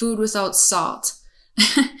like food without salt."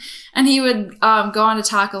 And he would go on to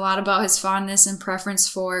talk a lot about his fondness and preference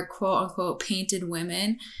for quote unquote painted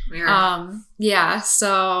women. Weird. Yeah,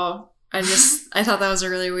 so I thought that was a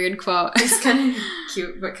really weird quote. It's kind of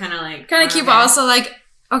cute, but kind of like cute, but also like,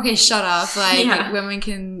 okay, shut up. Like women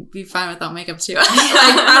can be fine without makeup too. Like,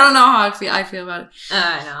 I don't know how I feel about it.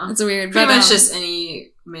 I know. It's weird. Pretty much just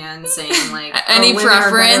any man saying like any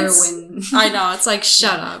preference. I know, it's like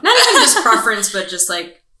shut up. Not even just preference, but just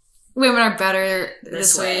like women are better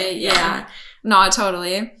this way. Yeah. No,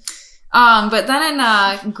 totally. But then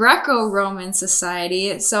in Greco-Roman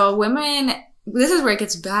society, so women, this is where it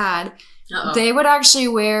gets bad. Uh-oh. They would actually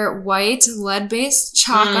wear white lead-based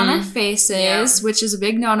chalk on their faces, which is a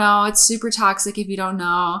big no-no. It's super toxic if you don't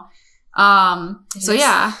know.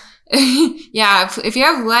 Yeah. Yeah, if you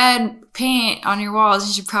have lead paint on your walls,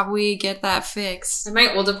 you should probably get that fixed. In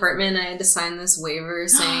my old apartment, I had to sign this waiver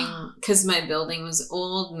saying, because my building was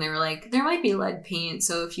old, and they were like, there might be lead paint,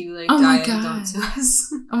 so if you die, don't sue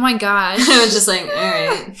us. Oh my gosh. I was just like, all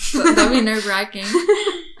right. That'd be nerve-wracking.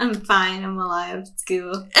 I'm fine, I'm alive, it's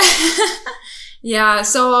cool. Yeah,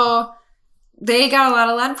 so they got a lot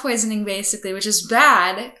of lead poisoning, basically, which is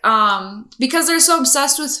bad, because they're so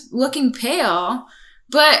obsessed with looking pale.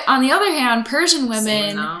 But on the other hand, Persian women...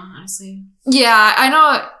 Same though, honestly. Yeah, I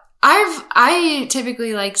know. I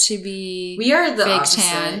typically like to be we are the fake opposite,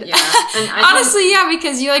 tanned. yeah. And honestly, yeah,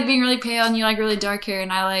 because you like being really pale and you like really dark hair,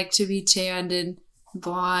 and I like to be tanned and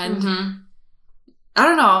blonde. Mm-hmm. I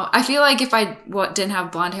don't know. I feel like if I didn't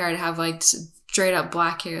have blonde hair, I'd have like straight up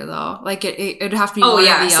black hair though. Like it'd have to be one or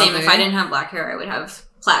the same. other. If I didn't have black hair, I would have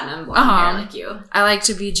platinum blonde hair like you. I like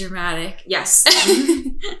to be dramatic. Yes.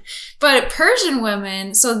 But Persian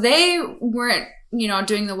women, so they weren't,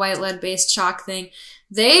 doing the white lead-based chalk thing.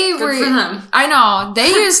 They Good for them. I know. They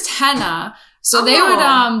used henna. So they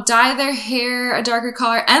would dye their hair a darker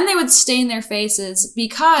color, and they would stain their faces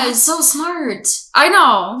because... That's so smart. I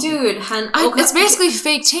know. Dude, henna... it's basically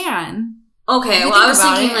fake tan. Okay, well, I was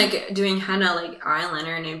thinking like doing henna like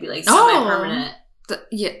eyeliner, and it'd be like semi-permanent.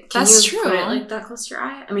 That's true. Put it like that close to your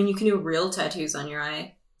eye? I mean, you can do real tattoos on your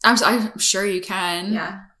eye. I'm sure you can.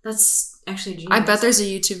 Yeah, that's actually genius. I bet there's a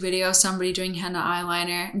YouTube video of somebody doing henna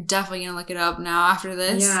eyeliner. I'm definitely gonna look it up now after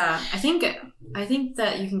this. Yeah, I think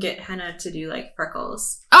that you can get henna to do like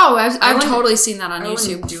freckles. Oh, I've totally seen that on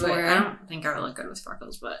YouTube before. I don't think I would look good with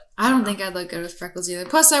freckles, but I don't think I'd look good with freckles either.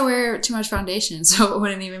 Plus, I wear too much foundation, so it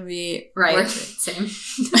wouldn't even be worth it.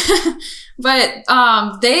 Same. But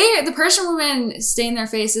the Persian women stain their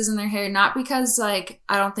faces and their hair not because like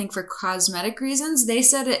I don't think for cosmetic reasons. They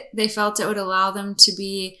said they felt it would allow them to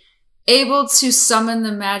be able to summon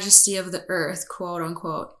the majesty of the earth, quote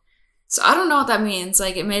unquote. So I don't know what that means.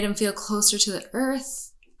 Like, it made him feel closer to the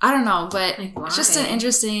earth. I don't know, but like, it's just an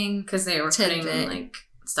interesting because they were putting like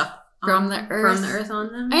stuff from the earth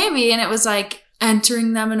on them. Maybe, and it was like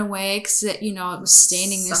entering them in a way because it was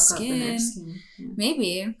staining their skin. Yeah.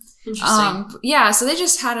 Maybe. Interesting. Yeah, so they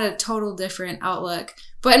just had a total different outlook.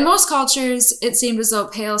 But in most cultures, it seemed as though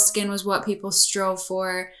pale skin was what people strove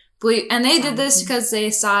for. And they did this because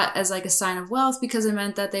they saw it as like a sign of wealth because it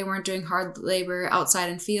meant that they weren't doing hard labor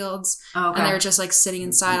outside in fields. And they were just like sitting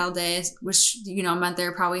inside all day, which, meant they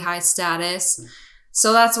were probably high status.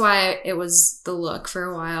 So that's why it was the look for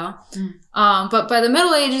a while. But by the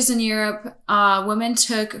Middle Ages in Europe, women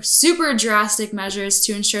took super drastic measures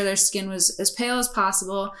to ensure their skin was as pale as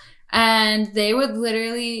possible. And they would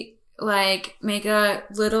literally like make a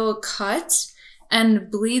little cut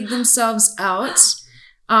and bleed themselves out.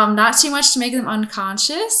 Not too much to make them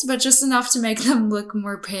unconscious, but just enough to make them look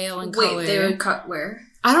more pale in color. Wait, they would cut where?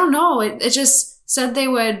 I don't know. It just said they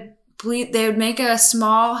would bleed. They would make a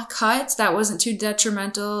small cut that wasn't too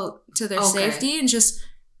detrimental to their safety and just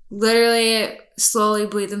literally slowly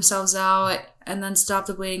bleed themselves out and then stop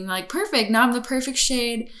the bleeding. Like, perfect. Now I'm the perfect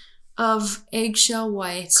shade of eggshell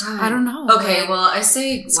white. God. I don't know. Okay, well, I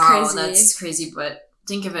say, wow, crazy. That's crazy, but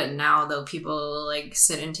think of it now, though. People like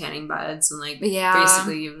sit in tanning beds and like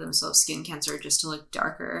basically give themselves skin cancer just to look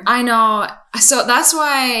darker. I know. So that's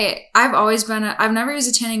why I've never used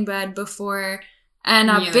a tanning bed before. And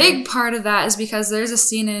a big part of that is because there's a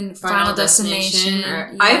scene in Final Destination.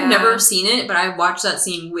 I've never seen it, but I watched that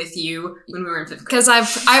scene with you when we were in 5th grade. Because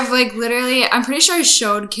I've like literally, I'm pretty sure I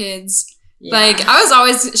showed kids. Yeah. Like, I was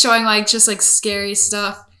always showing like just like scary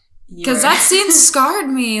stuff. Because that scene scarred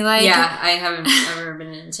me. Like, yeah, I haven't ever been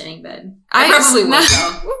in a tanning bed. I probably would,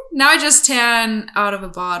 though. Now I just tan out of a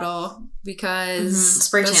bottle because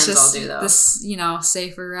spray tans just I'll do, though. This,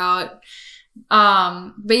 safer route.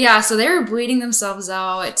 But yeah, so they were bleeding themselves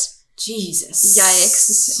out. Jesus.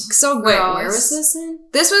 Yikes. So gross. Wait, where was this in?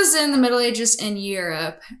 This was in the Middle Ages in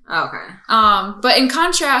Europe. Okay. But in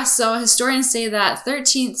contrast, so historians say that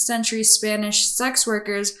 13th century Spanish sex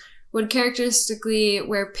workers would characteristically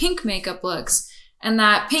wear pink makeup looks, and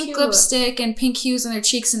that pink lipstick and pink hues on their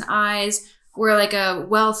cheeks and eyes were like a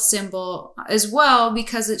wealth symbol as well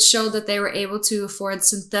because it showed that they were able to afford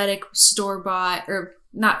synthetic store-bought, or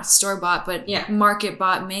not store-bought, but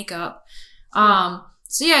market-bought makeup.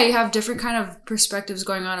 So yeah, you have different kind of perspectives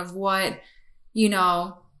going on of what,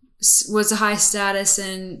 was a high status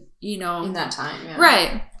and, in that time, yeah.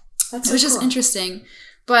 Right. That's so cool. Just interesting.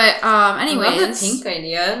 But anyways. I love the pink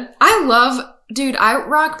idea. I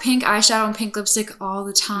rock pink eyeshadow and pink lipstick all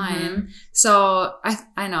the time. So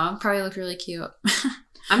I know, I probably look really cute.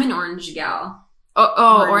 I'm an orange gal.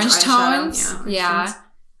 Orange tones? Yeah. Tones.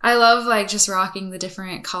 I love like just rocking the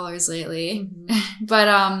different colors lately.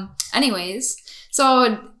 But anyways,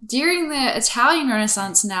 so during the Italian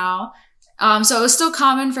Renaissance now, so it was still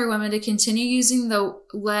common for women to continue using the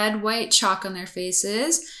lead white chalk on their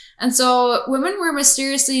faces. And so women were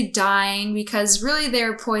mysteriously dying because really they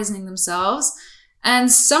were poisoning themselves.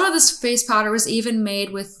 And some of this face powder was even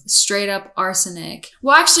made with straight up arsenic.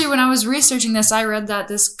 Well, actually, when I was researching this, I read that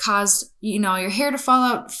this caused, your hair to fall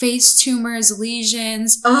out, face tumors,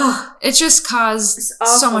 lesions. Ugh. It just caused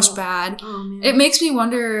so much bad. Oh, man. It makes me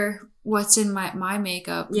wonder what's in my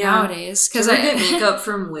makeup nowadays. Because I get makeup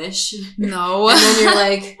from Wish. No. And then you're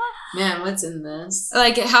like, man, what's in this?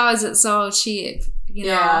 Like, how is it so cheap?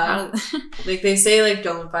 Like they say, like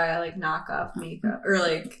don't buy like knockoff makeup or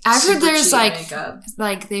like. I've heard there's makeup.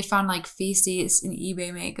 like they found like feces in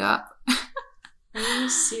eBay makeup. Are you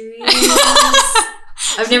serious?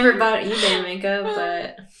 I've never bought eBay makeup,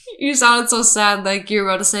 but you sounded so sad. Like you're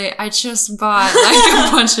about to say, I just bought like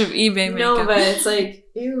a bunch of eBay makeup. No, but it's like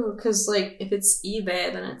ew, because like if it's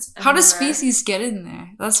eBay, then it's everywhere. How does feces get in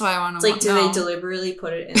there? That's why I want to. It's like, do they deliberately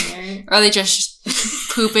put it in there? Or are they just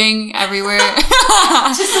pooping everywhere?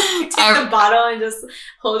 Just take the bottle and just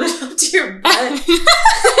hold it up to your butt.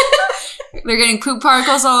 They're getting poop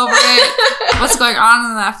particles all over it. What's going on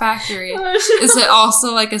in that factory? Is it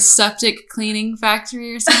also like a septic cleaning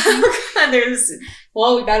factory or something? Oh God, there's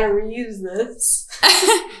well, we gotta reuse this.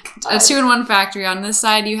 A 2-in-1 factory. On this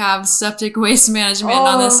side, you have septic waste management, and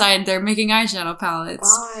on this side, they're making eyeshadow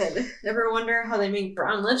palettes. God. Ever wonder how they make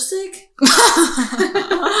brown lipstick?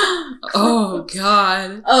 Oh,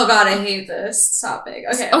 God. Oh, God, I hate this topic.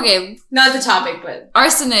 Okay. Not the topic, but...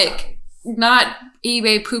 Arsenic. Not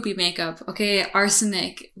eBay poopy makeup, okay?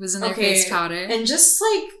 Arsenic was in their face powder. And just,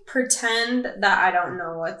 pretend that I don't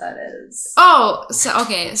know what that is. Oh,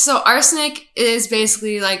 so arsenic is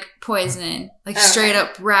basically, poison. Straight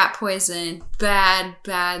up rat poison.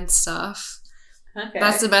 Bad stuff. Okay.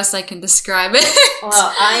 That's the best I can describe it.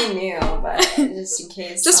 Well, I knew, but just in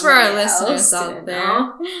case. Just for our listeners out there.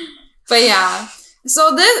 Know. But yeah.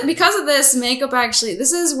 So because of this, makeup actually,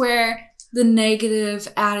 this is where the negative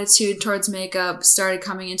attitude towards makeup started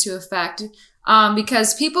coming into effect.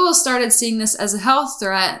 Because people started seeing this as a health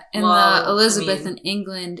threat in the Elizabethan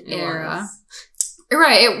England era.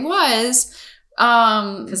 Right, it was.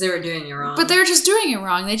 Because they were doing it wrong. But they were just doing it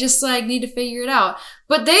wrong. They just, need to figure it out.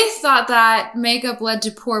 But they thought that makeup led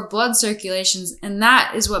to poor blood circulations, and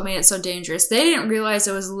that is what made it so dangerous. They didn't realize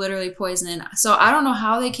it was literally poison. So I don't know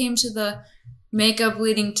how they came to the makeup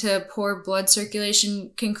leading to poor blood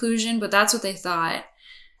circulation conclusion, but that's what they thought.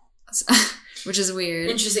 Which is weird.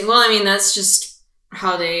 Interesting. Well, I mean, that's just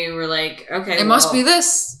how they were okay. It must be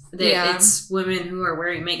this. It's women who are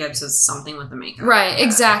wearing makeup, so it's something with the makeup. Right,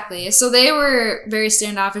 exactly. So they were very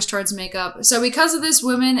standoffish towards makeup. So because of this,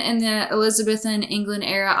 women in the Elizabethan England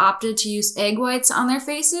era opted to use egg whites on their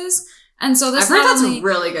faces. And so this I've heard that's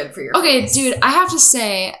really good for your face. Dude, I have to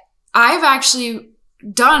say, I've actually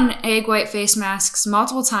done egg white face masks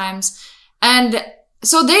multiple times, and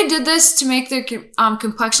so they did this to make their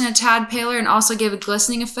complexion a tad paler and also give a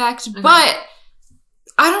glistening effect. Mm-hmm. But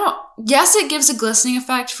yes, it gives a glistening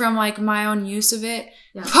effect from my own use of it.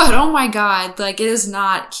 Yeah. But oh my God, it is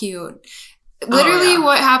not cute. Literally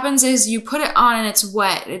what happens is you put it on and it's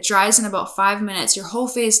wet. It dries in about 5 minutes. Your whole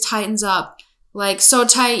face tightens up. So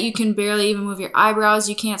tight you can barely even move your eyebrows.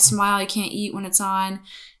 You can't smile. You can't eat when it's on.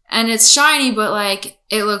 And it's shiny, but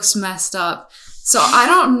it looks messed up. So I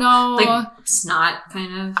don't know. Snot,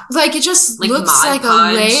 kind of. It just looks like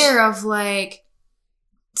a layer of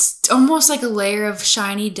almost like a layer of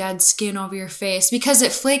shiny dead skin over your face because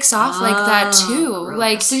it flakes off like that too.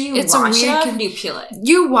 Really? So you wash it off and you peel it?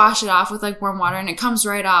 You wash it off with warm water and it comes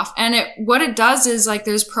right off. And what it does is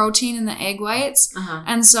there's protein in the egg whites,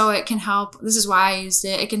 and so it can help. This is why I used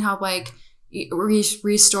it. It can help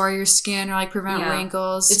restore your skin or prevent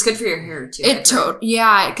wrinkles. It's good for your hair too.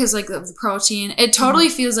 Because the protein, it totally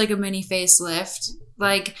feels like a mini facelift.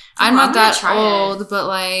 I'm not that old, but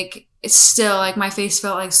it's still my face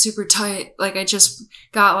felt super tight, I just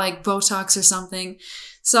got Botox or something.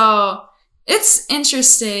 So it's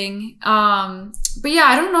interesting. But yeah,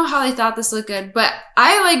 I don't know how they thought this looked good, but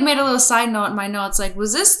I made a little side note in my notes,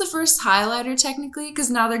 was this the first highlighter technically? Because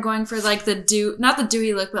now they're going for not the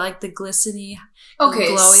dewy look, but the glistening, glowy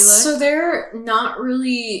look. So they're not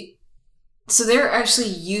really. So they're actually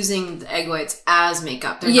using the egg whites as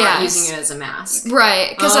makeup. They're not using it as a mask. Right.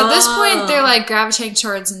 Because at this point, they're gravitating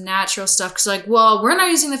towards natural stuff. Because we're not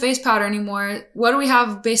using the face powder anymore. What do we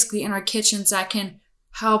have basically in our kitchens that can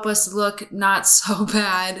help us look not so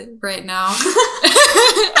bad right now?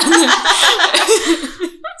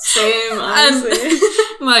 Same, honestly.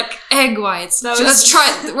 Egg whites. Try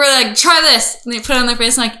this. And they put it on their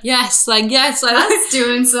face and yes. That's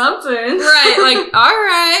doing something. Right. All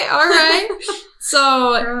right.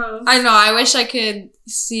 So, gross. I know, I wish I could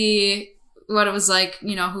see what it was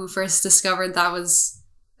who first discovered that was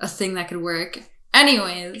a thing that could work.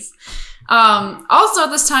 Anyways. Also at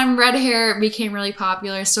this time, red hair became really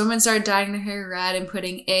popular. So women started dyeing their hair red and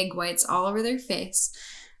putting egg whites all over their face.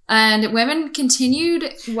 And women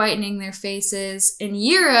continued whitening their faces in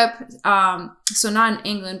Europe, so not in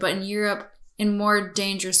England, but in Europe in more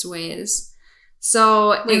dangerous ways.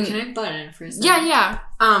 So wait, can I butt in for a second? Yeah.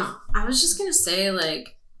 I was just gonna say,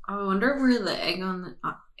 I wonder where the egg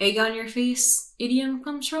on your face idiom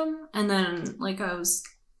comes from, and then I was,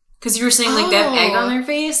 because you were saying they have egg on their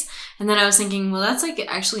face, and then I was thinking, well, that's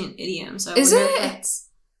actually an idiom. So is it? That's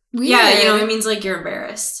weird. Yeah, it means you're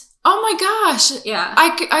embarrassed. Oh my gosh. Yeah.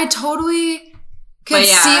 I totally could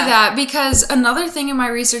see that, because another thing in my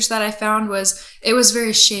research that I found was it was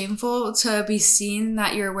very shameful to be seen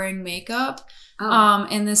that you're wearing makeup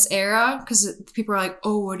in this era, because people are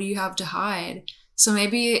oh, what do you have to hide? So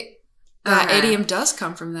maybe that idiom does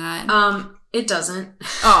come from that. It doesn't.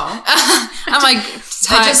 Oh. I'm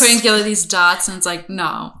putting together these dots and it's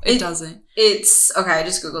no, it doesn't. It's, okay, I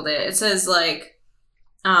just Googled it. It says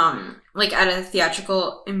at a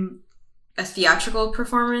theatrical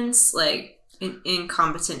performance, an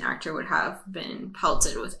incompetent actor would have been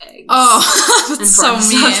pelted with eggs. Oh, that's so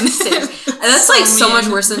mean. That's like so much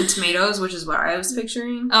worse than tomatoes, which is what I was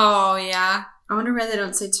picturing. Oh, yeah. I wonder why they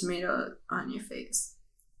don't say tomato on your face.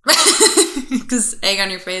 Because egg on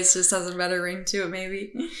your face just has a better ring to it,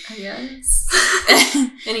 maybe. I guess.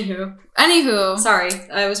 Anywho. Sorry,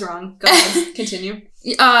 I was wrong. Go ahead. Continue.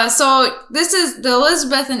 So this is the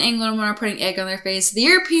Elizabeth and England women are putting egg on their face. The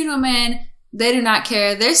European women, they do not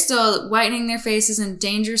care. They're still whitening their faces in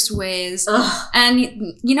dangerous ways. Ugh. And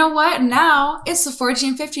you know what? Now it's the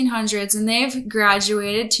 1500s, and they've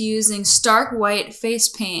graduated to using stark white face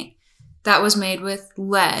paint that was made with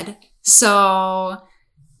lead. So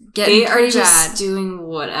they are just doing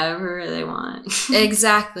whatever they want.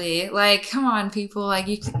 Exactly. Like, come on, people. Like,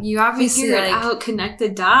 you obviously figure it out, connect the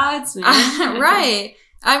dots, man. Right.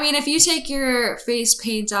 I mean, if you take your face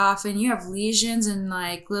paint off and you have lesions and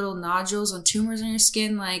like little nodules and tumors on your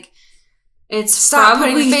skin, like, it's stop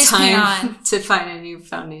putting your face paint on to find a new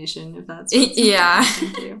foundation. If that's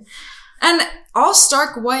what And all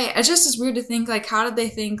stark white. It just is weird to think, like, how did they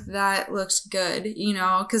think that looks good, you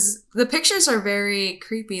know? Because the pictures are very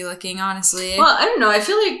creepy looking, honestly. Well, I don't know. I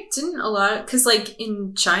feel like because, like,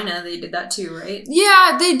 in China, they did that too, right?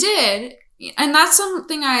 Yeah, they did. And that's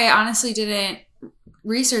something I honestly didn't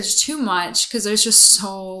research too much because there's just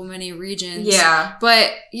so many regions. Yeah.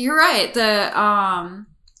 But you're right.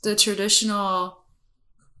 The traditional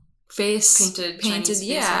face painted,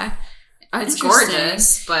 yeah. It's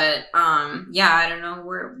gorgeous, but I don't know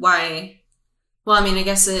why. Well, I mean, I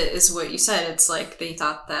guess it is what you said. It's like they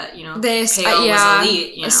thought that, you know, pale was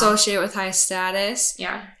elite, you know? Associate with high status.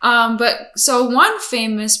 Yeah. But so one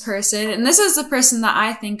famous person, and this is the person that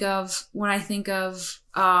I think of when I think of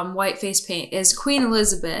white face paint, is Queen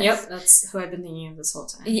Elizabeth. Yep, that's who I've been thinking of this whole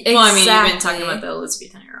time. Exactly. Well, I mean, you've been talking about the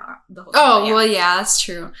Elizabethan era the whole time. Oh, well, yeah, that's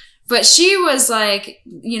true. But she was like,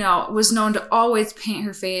 you know, was known to always paint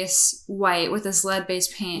her face white with this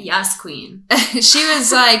lead-based paint. Yes, queen. She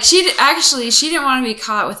was like, she didn't want to be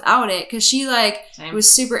caught without it because she like was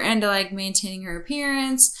super into like maintaining her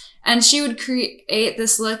appearance. And she would create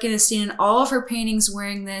this look and is seen in all of her paintings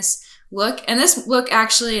wearing this look. And this look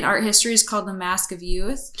actually in art history is called the Mask of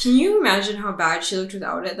Youth. Can you imagine how bad she looked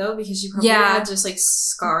without it though? Because she probably had just like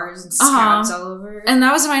scars and scabs all over her. And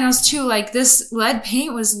that was in my nose too. Like this lead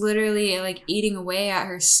paint was literally like eating away at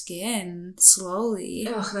her skin slowly.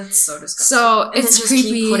 Oh, that's so disgusting. So and it's just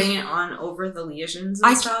creepy. Keep putting it on over the lesions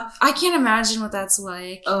and stuff. I can't imagine what that's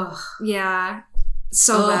like. Ugh. Yeah.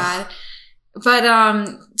 So bad. But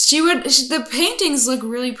the paintings look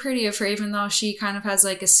really pretty of her, even though she kind of has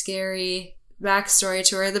like a scary backstory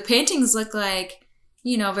to her. The paintings look like,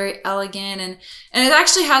 you know, very elegant, and it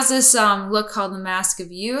actually has this look called the Mask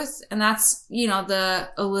of Youth, and that's, you know, the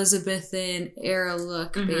Elizabethan era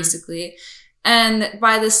look basically. And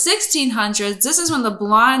by the 1600s, this is when the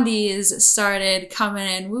blondies started coming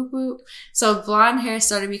in. Whoop whoop. So blonde hair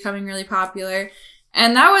started becoming really popular.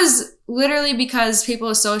 And that was literally because people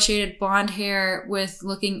associated blonde hair with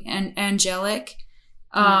looking angelic.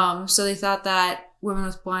 So they thought that women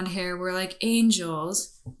with blonde hair were like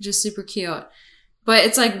angels, which is super cute. But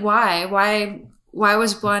it's like, why? Why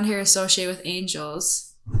was blonde hair associated with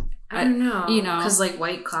angels? I don't know. You know. Because like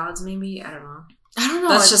white clouds, maybe? I don't know.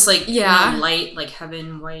 That's just like light, like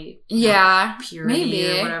heaven, white. Purity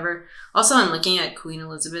maybe. Or whatever. Also, I'm looking at Queen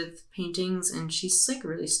Elizabeth paintings, and she's like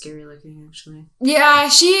really scary looking, actually. Yeah,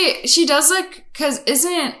 she does look, because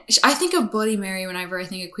I think of Bloody Mary whenever I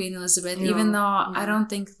think of Queen Elizabeth, even though I don't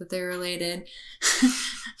think that they're related.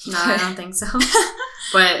 No, I don't think so.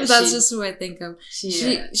 But that's just who I think of.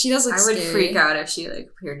 She does look scary. I would freak out if she like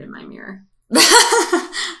appeared in my mirror.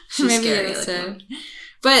 She's maybe scary looking.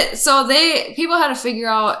 But so people had to figure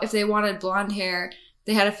out if they wanted blonde hair,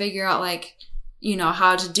 they had to figure out like, you know,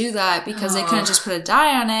 how to do that because they couldn't just put a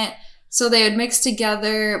dye on it. So they would mix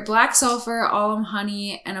together black sulfur, alum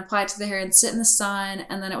honey, and apply it to the hair and sit in the sun,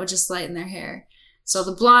 and then it would just lighten their hair. So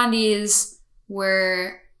the blondies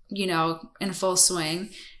were, you know, in full swing.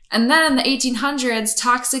 And then in the 1800s,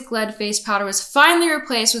 toxic lead face powder was finally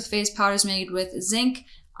replaced with face powders made with zinc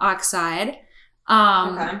oxide.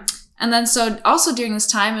 And then so also during this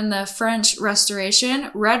time in the French Restoration,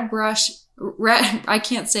 I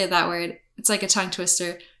can't say that word. It's like a tongue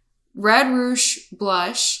twister. Red rouge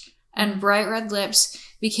blush and bright red lips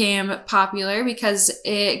became popular because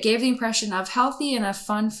it gave the impression of healthy and a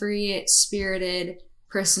fun-free, spirited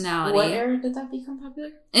personality. What era did that become popular?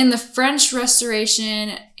 In the French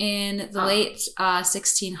Restoration in the late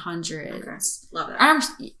 1600s. Okay. Love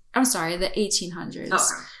that. I'm sorry, the 1800s.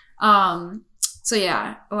 Okay. So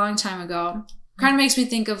yeah, a long time ago. Kind of makes me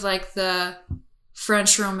think of like the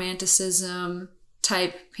French Romanticism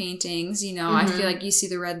type paintings, you know. I feel like you see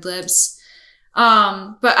the red lips.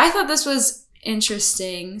 But I thought this was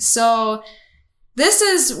interesting. So this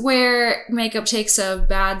is where makeup takes a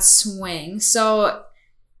bad swing. So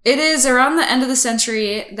it is around the end of the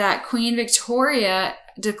century that Queen Victoria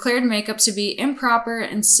declared makeup to be improper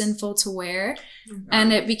and sinful to wear.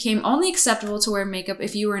 And it became only acceptable to wear makeup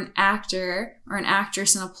if you were an actor or an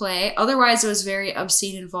actress in a play. Otherwise, it was very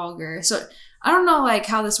obscene and vulgar. So I don't know like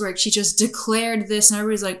how this worked. She just declared this and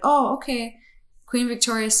everybody's like, oh, okay. Queen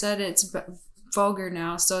Victoria said it's vulgar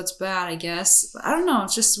now, so it's bad, I guess. I don't know.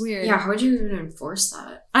 It's just weird. Yeah, how would you even enforce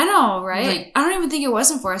that? I know, right? Like, I don't even think it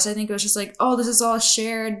was enforced. I think it was just like, oh, this is all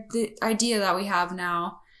shared the idea that we have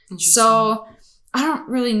now. So I don't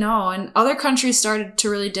really know. And other countries started to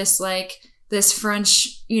really dislike this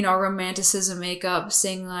French, you know, romanticism makeup,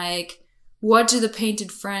 saying like, what do the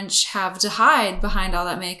painted French have to hide behind all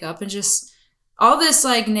that makeup? And just all this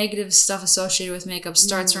like negative stuff associated with makeup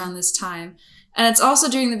starts around this time. And it's also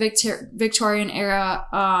during the Victorian era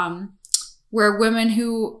where women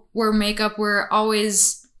who wore makeup were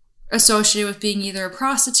always associated with being either a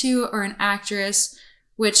prostitute or an actress,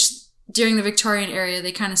 which during the Victorian era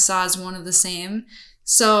they kind of saw as one of the same.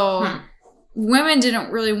 So women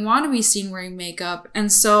didn't really want to be seen wearing makeup.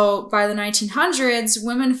 And so by the 1900s,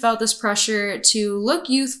 women felt this pressure to look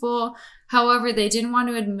youthful. However, they didn't want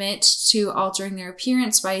to admit to altering their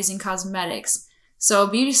appearance by using cosmetics. So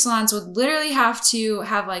beauty salons would literally have to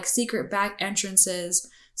have like secret back entrances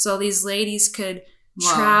so these ladies could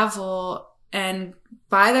travel and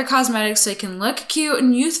buy their cosmetics so they can look cute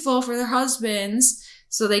and youthful for their husbands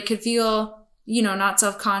so they could feel, you know, not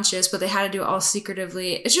self-conscious, but they had to do it all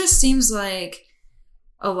secretively. It just seems like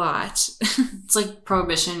a lot. It's like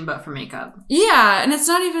prohibition, but for makeup. Yeah, and it's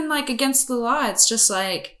not even like against the law. It's just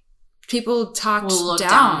like people talked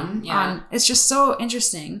down on. It's just so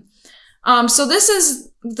interesting. So this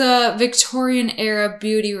is the Victorian era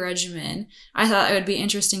beauty regimen. I thought it would be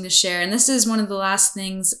interesting to share. And this is one of the last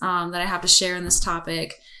things that I have to share on this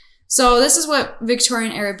topic. So this is what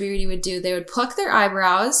Victorian era beauty would do. They would pluck their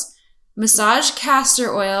eyebrows, massage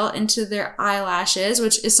castor oil into their eyelashes,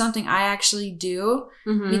 which is something I actually do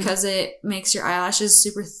because it makes your eyelashes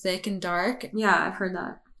super thick and dark. Yeah, I've heard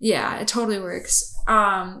that. Yeah, it totally works.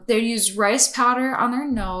 They'd use rice powder on their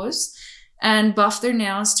nose and buff their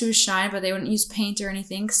nails to a shine, but they wouldn't use paint or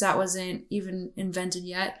anything because that wasn't even invented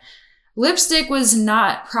yet. Lipstick was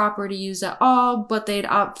not proper to use at all, but they'd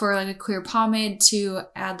opt for like a clear pomade to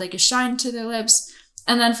add like a shine to their lips.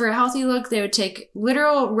 And then for a healthy look, they would take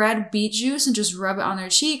literal red beet juice and just rub it on their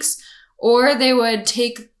cheeks, or they would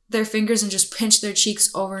take their fingers and just pinch their cheeks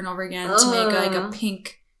over and over again to make like a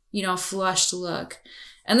pink, you know, flushed look.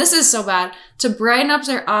 And this is so bad. To brighten up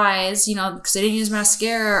their eyes, you know, because they didn't use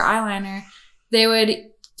mascara or eyeliner, they would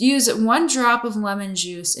use 1 drop of lemon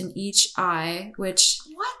juice in each eye, which...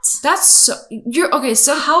 What? That's so... You're... Okay,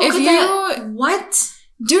 so how if could you... that... What?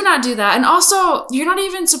 Do not do that. And also, you're not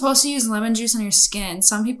even supposed to use lemon juice on your skin.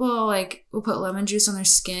 Some people, like, will put lemon juice on their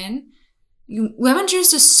skin. Lemon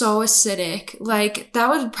juice is so acidic. Like, that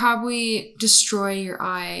would probably destroy your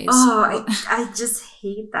eyes. Oh, I just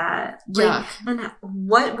hate that. Yuck. Like, and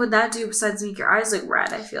what would that do besides make your eyes look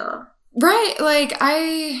red, I feel? Right. Like,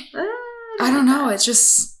 I don't know. It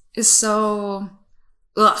just is so...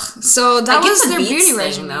 Ugh. So that was their beauty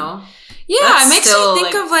regimen. Though. Yeah, that's it makes me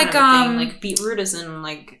think of like beetroot is in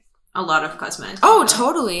like a lot of cosmetics. Oh,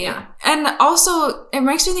 totally. Yeah. And also it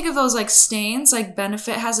makes me think of those like stains. Like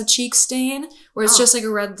Benefit has a cheek stain where it's just like a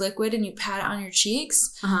red liquid and you pat it on your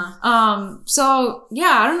cheeks. So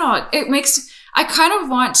yeah, I don't know. I kind of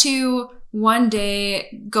want to one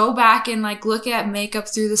day go back and like look at makeup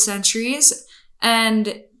through the centuries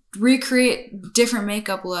and recreate different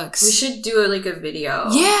makeup looks. We should do like a video.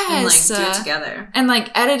 Yes. And like do it together. And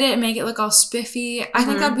like edit it and make it look all spiffy. I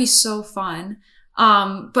think that'd be so fun.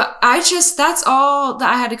 But that's all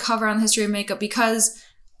that I had to cover on the history of makeup because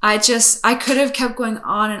I could have kept going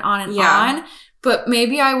on and on and on. But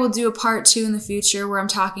maybe I will do a part 2 in the future where I'm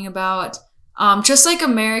talking about just like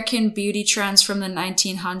American beauty trends from the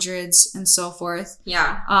 1900s and so forth.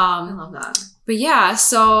 Yeah. I love that. But yeah,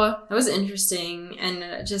 so... That was interesting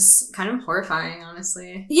and just kind of horrifying,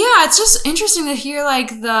 honestly. Yeah, it's just interesting to hear,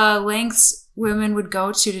 like, the lengths women would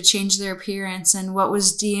go to change their appearance and what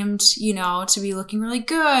was deemed, you know, to be looking really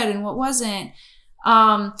good and what wasn't.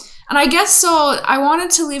 And I guess so I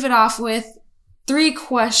wanted to leave it off with 3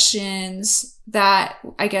 questions that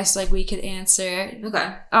I guess, like, we could answer.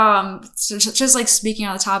 Okay. So just, like, speaking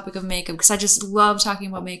on the topic of makeup, because I just love talking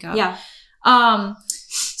about makeup. Yeah.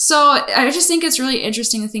 So I just think it's really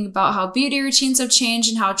interesting to think about how beauty routines have changed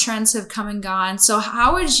and how trends have come and gone. So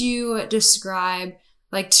how would you describe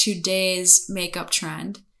like today's makeup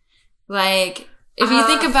trend? Like if you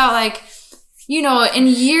think about like, you know, in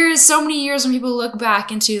years, so many years when people look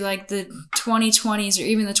back into like the 2020s or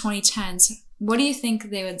even the 2010s, what do you think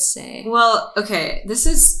they would say? Well, okay, this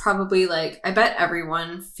is probably like, I bet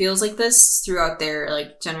everyone feels like this throughout their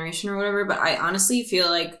like generation or whatever, but I honestly feel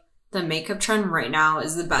like the makeup trend right now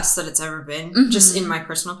is the best that it's ever been, just in my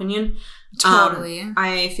personal opinion. Totally.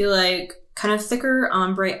 I feel like kind of thicker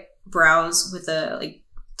ombre brows with a like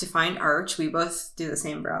defined arch. We both do the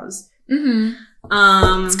same brows. It's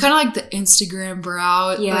kind of like the Instagram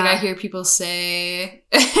brow. Yeah. Like I hear people say.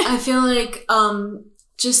 I feel like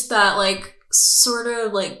just that like sort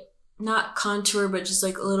of like not contour, but just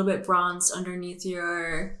like a little bit bronzed underneath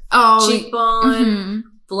your cheekbone.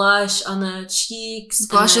 Blush on the cheeks.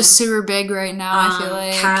 Blush is super big right now, I feel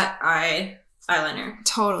like. Cat eye eyeliner.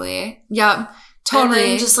 Totally. Yep. Totally.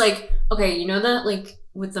 And then just like, okay, you know that like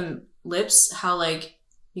with the lips, how like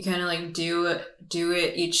you kind of like do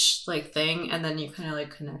it each like thing, and then you kind of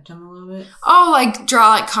like connect them a little bit. Oh, like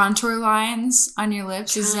draw like contour lines on your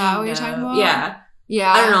lips. Is that what you're talking about? Yeah. Yeah.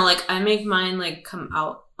 I don't know. Like I make mine like come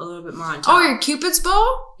out a little bit more on top. Oh, your Cupid's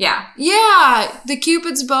bow? Yeah. Yeah. The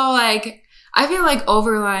Cupid's bow, like I feel like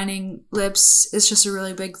overlining lips is just a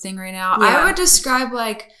really big thing right now. Yeah. I would describe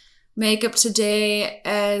like makeup today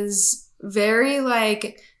as very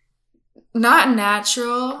like not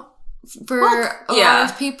natural for a lot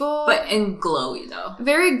of people. But and glowy though.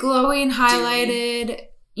 Very glowy and highlighted. Dewy.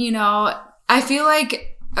 You know, I feel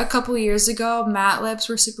like a couple years ago matte lips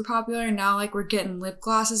were super popular, and now like we're getting lip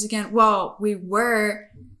glosses again. Well, we were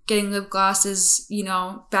getting lip glosses, you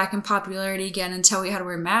know, back in popularity again until we had to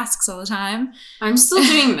wear masks all the time. I'm still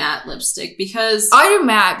doing matte lipstick because I do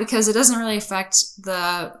matte because it doesn't really affect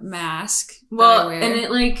the mask. Well, and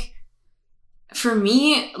it like for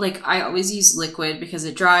me, like I always use liquid because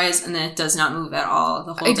it dries and then it does not move at all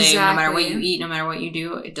the whole day. No matter what you eat, no matter what you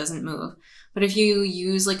do, it doesn't move. But if you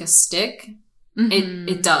use like a stick,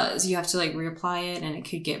 it does. You have to like reapply it, and it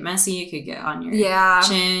could get messy. It could get on your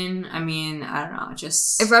chin. I mean, I don't know.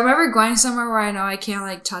 Just if I'm ever going somewhere where I know I can't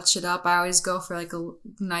like touch it up, I always go for like a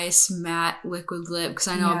nice matte liquid lip because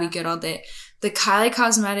I know I'll be good all day. The Kylie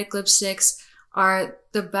Cosmetic lipsticks are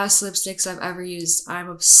the best lipsticks I've ever used. I'm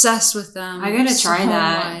obsessed with them. I gotta try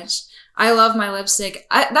that. Much. I love my lipstick.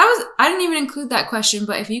 I didn't even include that question,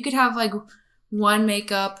 but if you could have like one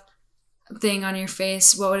makeup thing on your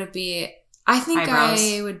face, what would it be? I think eyebrows.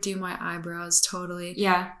 I would do my eyebrows totally.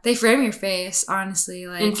 Yeah. They frame your face, honestly.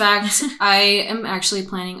 Like in fact, I am actually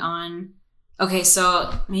planning on okay,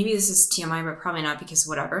 so maybe this is TMI, but probably not because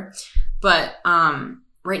whatever. But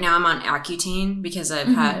right now I'm on Accutane because I've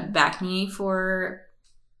had back knee for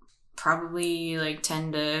probably like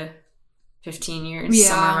 10 to 15 years,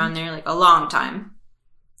 somewhere around there, like a long time.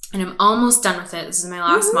 And I'm almost done with it. This is my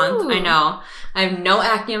last month. I know. I have no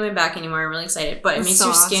acne on my back anymore. I'm really excited. But it makes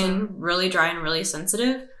your skin really dry and really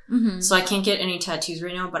sensitive. So I can't get any tattoos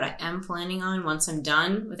right now. But I am planning on, once I'm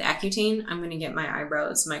done with Accutane, I'm going to get my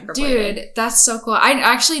eyebrows microbladed. Dude, that's so cool. I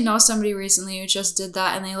actually know somebody recently who just did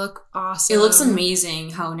that. And they look awesome. It looks amazing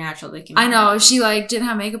how natural they can be. I know. She like didn't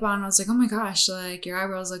have makeup on. And I was like, oh my gosh. Like your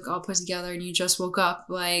eyebrows look all put together. And you just woke up.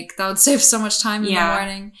 Like that would save so much time in the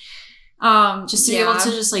morning. Just to be able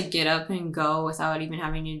to just like get up and go without even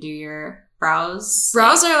having to do your brows.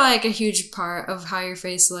 Brows are like a huge part of how your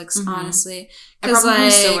face looks, honestly. I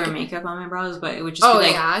probably still wear makeup on my brows, but it would just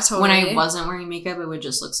be like totally. When I wasn't wearing makeup, it would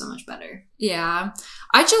just look so much better. Yeah.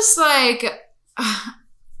 I just like I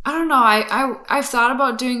don't know. I've thought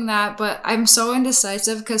about doing that, but I'm so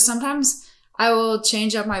indecisive because sometimes I will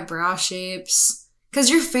change up my brow shapes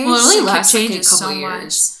because your face changes so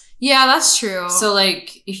much. Yeah, that's true. So,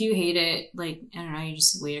 like, if you hate it, like, I don't know, you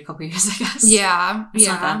just wait a couple years, I guess. Yeah. It's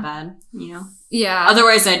not that bad, you know? Yeah.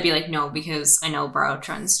 Otherwise, I'd be like, no, because I know brow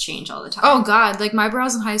trends change all the time. Oh, God. Like, my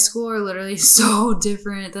brows in high school are literally so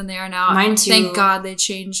different than they are now. Mine, too. Thank God they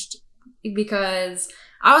changed because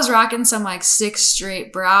I was rocking some, like, 6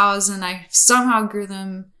 straight brows, and I somehow grew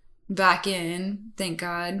them back in. Thank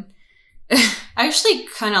God. I actually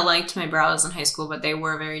kind of liked my brows in high school, but they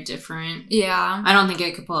were very different. Yeah. I don't think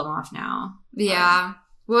I could pull them off now. Yeah.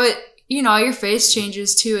 Well, you know, your face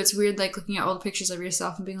changes too. It's weird, like, looking at old pictures of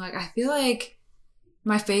yourself and being like, I feel like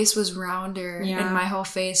my face was rounder and my whole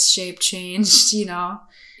face shape changed, you know?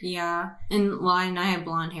 Yeah. And, well, and I had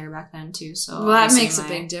blonde hair back then too, so. Well, that makes a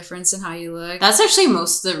big difference in how you look. That's actually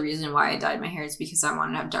most of the reason why I dyed my hair is because I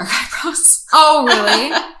wanted to have dark eyebrows. Oh,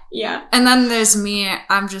 really? Yeah. And then there's me.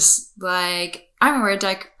 I'm just Like, I'm gonna wear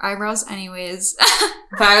dark eyebrows anyways.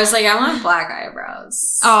 But I was like, I want black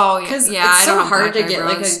eyebrows. Oh, yeah. Because Yeah, it's I so don't hard to want black get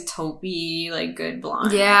like eyebrows. a taupey, like good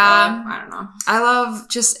blonde. Yeah. I don't know. I love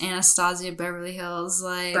just Anastasia Beverly Hills.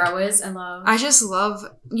 Like, Brow Wiz, I love. I just love,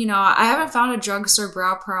 you know, I haven't found a drugstore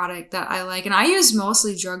brow product that I like. And I use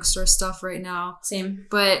mostly drugstore stuff right now. Same.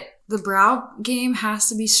 But the brow game has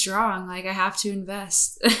to be strong. Like, I have to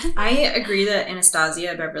invest. I agree that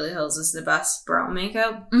Anastasia Beverly Hills is the best brow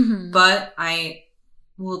makeup, Mm-hmm. but I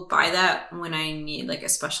will buy that when I need like a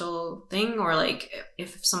special thing or like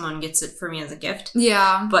if someone gets it for me as a gift.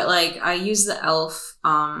 Yeah. But like I use the e.l.f.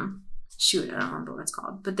 Shoot, I don't remember what it's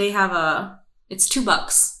called, but they have it's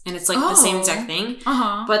 $2 and it's like the same exact thing.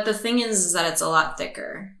 Uh-huh. But the thing is that it's a lot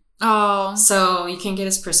thicker. Oh. So you can't get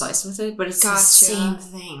as precise with it, but it's the same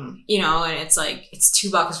thing, you know, and it's like, it's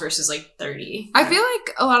 $2 versus like 30. I feel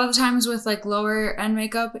like a lot of the times with like lower end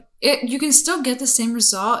makeup, you can still get the same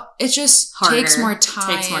result. It just takes more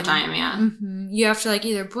time. Takes more time, yeah. Mm-hmm. You have to like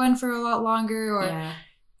either blend for a lot longer or, yeah,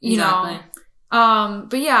 you exactly. know.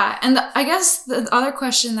 But yeah, and I guess the other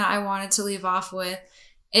question that I wanted to leave off with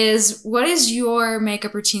is, what is your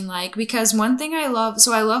makeup routine like? Because one thing I love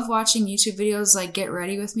watching YouTube videos like Get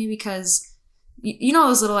Ready With Me, because you know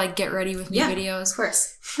those little like Get Ready With Me videos? Of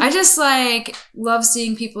course. I just like love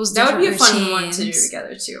seeing people's that would be a routines. fun one to do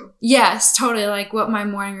together too. Yes, totally. Like what my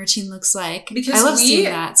morning routine looks like. Because I love we seeing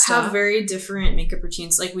that stuff. have very different makeup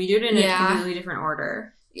routines. Like we do it in a completely different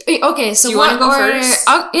order. Okay, so do you want to go order? first?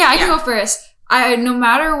 I can go first. No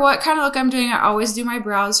matter what kind of look I'm doing, I always do my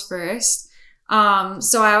brows first.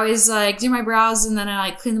 So I always like do my brows and then I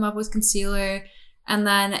like clean them up with concealer. And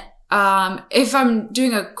then, if I'm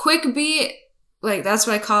doing a quick beat, like that's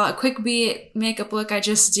what I call it, a quick beat makeup look, I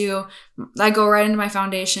go right into my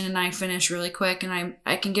foundation and I finish really quick and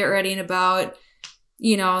I can get ready in about,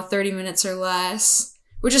 30 minutes or less,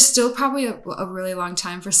 which is still probably a really long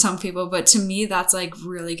time for some people. But to me, that's like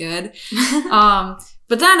really good.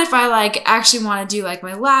 But then if I like actually want to do like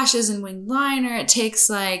my lashes and winged liner, it takes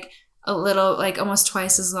like a little, like almost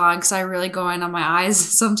twice as long because I really go in on my eyes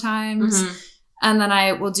sometimes. Mm-hmm. And then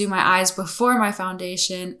I will do my eyes before my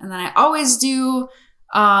foundation. And then I always do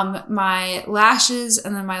my lashes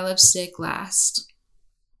and then my lipstick last.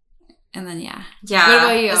 And then, yeah. Yeah. What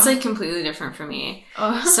about you? It's like completely different for me.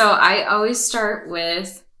 Oh. So I always start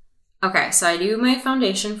with, so I do my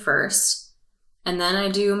foundation first. And then I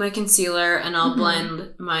do my concealer and I'll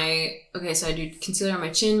blend so I do concealer on my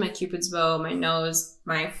chin, my cupid's bow, my nose,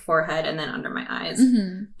 my forehead, and then under my eyes.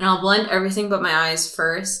 Mm-hmm. And I'll blend everything but my eyes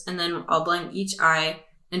first. And then I'll blend each eye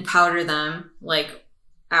and powder them right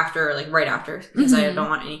after, because I don't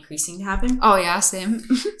want any creasing to happen. Oh yeah, same.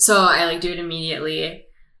 So I do it immediately.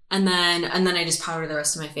 And then I just powder the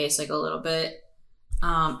rest of my face a little bit.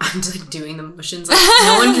 I'm just doing the motions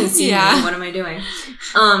no one can see me. What am I doing?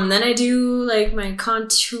 Then I do my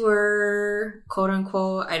contour, quote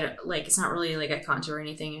unquote. I don't it's not really a contour or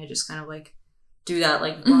anything. I just kind of do that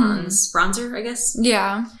bronzer, I guess.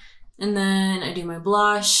 Yeah. And then I do my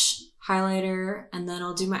blush, highlighter, and then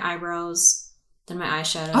I'll do my eyebrows, then my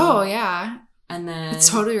eyeshadow. Oh yeah. And then it's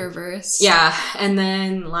totally reversed. Yeah, and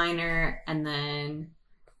then liner, and then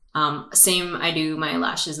same. I do my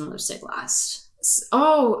lashes and lipstick last.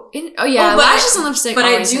 Lashes and lipstick. But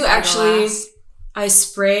I do actually, I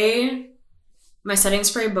spray my setting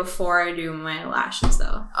spray before I do my lashes,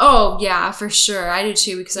 though. Oh yeah, for sure. I do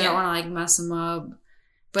too because I don't want to mess them up.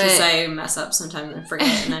 But because I mess up sometimes and forget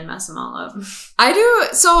and then mess them all up. I do.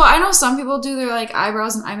 So I know some people do their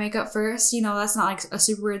eyebrows and eye makeup first. That's not a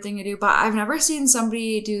super weird thing to do. But I've never seen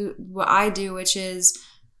somebody do what I do, which is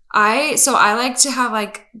I like to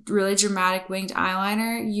have really dramatic winged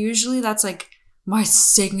eyeliner. Usually that's my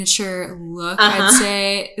signature look, I'd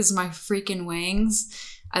say, is my freaking wings.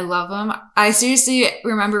 I love them. I seriously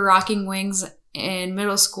remember rocking wings in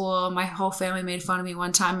middle school. My whole family made fun of me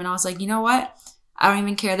one time, and I was like, you know what? I don't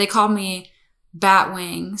even care. They called me Bat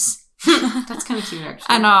Wings. That's kind of cute,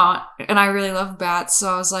 actually. I know. And I really love bats, so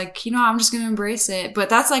I was like, I'm just going to embrace it. But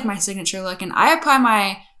that's my signature look. And I apply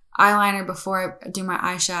my eyeliner before I do my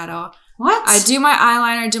eyeshadow. What? I do my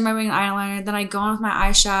eyeliner, do my winged eyeliner, then I go in with my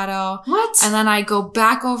eyeshadow. What? And then I go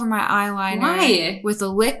back over my eyeliner with a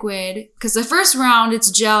liquid. Because the first round,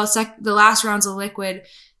 it's gel. The last round's a liquid.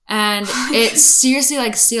 And it seriously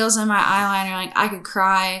seals in my eyeliner. I could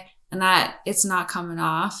cry and that it's not coming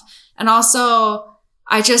off. And also,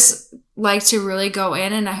 I just like to really go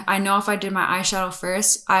in. And I know if I did my eyeshadow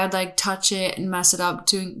first, I would touch it and mess it up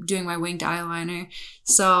doing my winged eyeliner.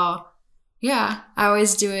 So... yeah, I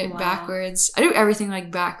always do it backwards. I do everything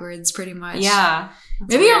backwards, pretty much. Yeah.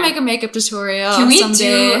 Maybe I'll make a makeup tutorial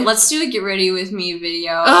someday. Let's do a get ready with me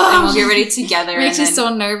video, and we'll get ready together. Makes me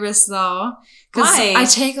so nervous though. Why? I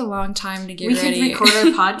take a long time to get ready. We could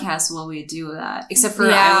record our podcast while we do that. Except for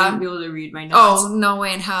I wouldn't be able to read my notes. Oh, no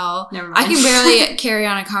way in hell. Never mind. I can barely carry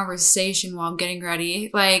on a conversation while I'm getting ready.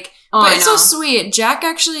 But it's so sweet. Jack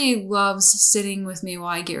actually loves sitting with me while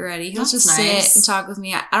I get ready. He'll just sit and talk with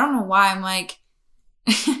me. I don't know why. I'm like,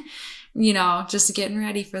 just getting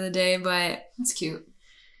ready for the day, but that's cute.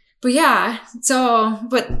 But yeah,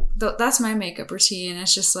 that's my makeup routine.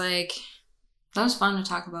 It's just like, that was fun to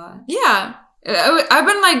talk about. Yeah. I've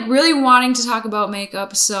been really wanting to talk about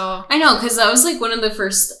makeup, so I know, because that was one of the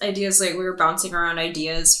first ideas. We were bouncing around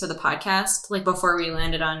ideas for the podcast, before we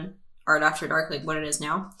landed on Art After Dark, what it is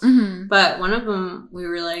now. Mm-hmm. But one of them, we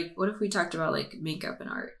were like, what if we talked about makeup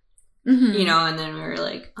and art? Mm-hmm. And then we were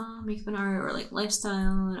like, oh, makeup and art, or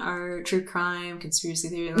lifestyle and art, true crime, conspiracy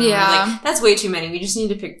theory. And yeah, that's way too many. We just need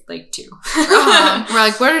to pick 2. We're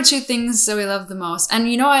like, what are 2 things that we love the most?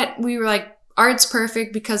 And you know what? We were like, art's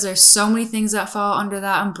perfect because there's so many things that fall under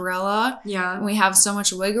that umbrella. Yeah. And we have so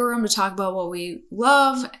much wiggle room to talk about what we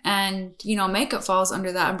love, and, makeup falls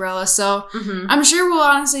under that umbrella. So I'm sure we'll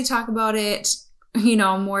honestly talk about it,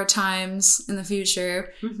 more times in the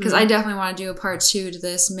future, because I definitely want to do a part 2 to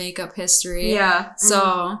this makeup history. Yeah.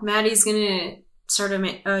 So Maddie's gonna start a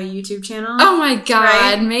YouTube channel. Oh my God,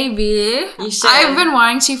 right? Maybe. You should. I've been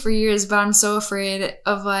wanting to for years, but I'm so afraid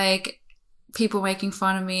of people making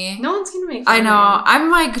fun of me. No one's gonna make fun of me. I know.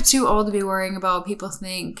 I'm too old to be worrying about what people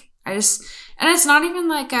think. And it's not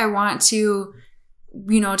even I want to,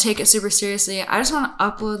 take it super seriously. I just want to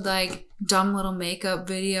upload dumb little makeup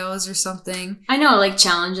videos or something. I know,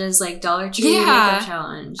 challenges, Dollar Tree makeup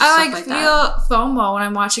challenge. I feel FOMO when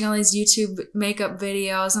I'm watching all these YouTube makeup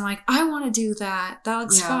videos. I'm like, I want to do that. That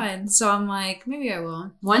looks fun. So I'm like, maybe I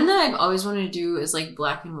will. One that I've always wanted to do is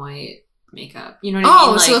black and white makeup. You know what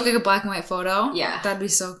I mean? So look like a black and white photo? Yeah. That'd be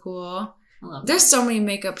so cool. I love There's so many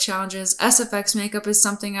makeup challenges. SFX makeup is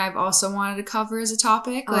something I've also wanted to cover as a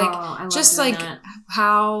topic. I love just that.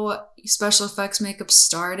 How special effects makeup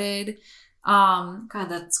started. God,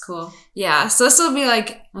 that's cool. Yeah, so this will be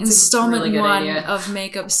installment really 1 idea. of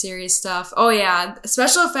makeup series stuff. Oh yeah,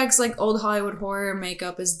 special effects old Hollywood horror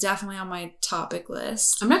makeup is definitely on my topic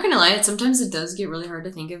list. I'm not gonna lie, sometimes it does get really hard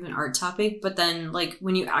to think of an art topic, but then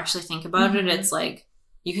when you actually think about it, it's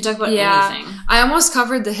you could talk about anything. I almost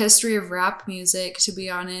covered the history of rap music, to be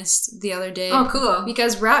honest, the other day. Oh, cool.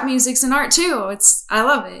 Because rap music's an art too. I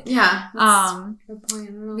love it. Yeah. Good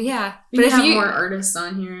point. Yeah. But if you more artists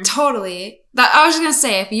on here. Totally. I was gonna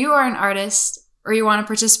say, if you are an artist or you want to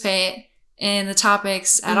participate in the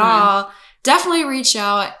topics at all, definitely reach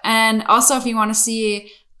out. And also, if you want to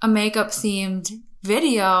see a makeup themed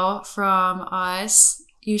video from us,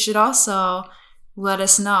 you should also let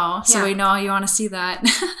us know, so we know you want to see that,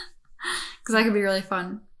 because that could be really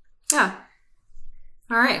fun. Yeah.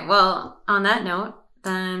 All right. Well, on that note,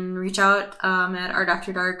 then reach out at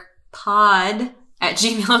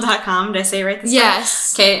artafterdarkpod@gmail.com. Did I say it right this time?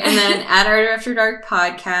 Yes. Okay, and then at Art After Dark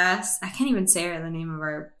Podcast. I can't even say the name of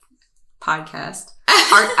our podcast.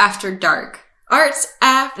 Art After Dark. Arts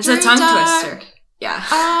After It's a tongue twister. Yeah.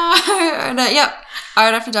 Yep.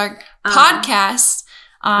 Art After Dark Podcast.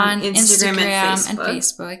 On Instagram and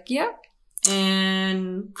Facebook. Yep.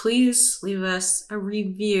 And please leave us a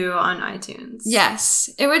review on iTunes. Yes.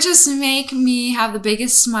 It would just make me have the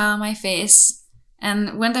biggest smile on my face.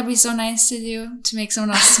 And wouldn't that be so nice to do? To make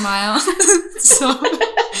someone else smile?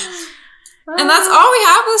 And that's all we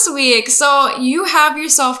have this week. So you have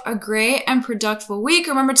yourself a great and productive week.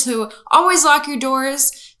 Remember to always lock your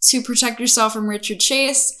doors to protect yourself from Richard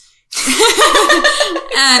Chase.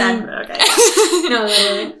 And okay. No,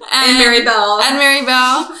 literally. And Mary Bell.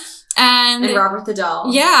 And Robert the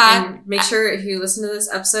Doll. Yeah. And make sure if you listen to this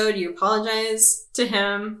episode, you apologize to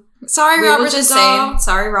him. Sorry, Robert the Doll.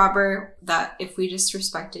 Sorry, Robert, that if we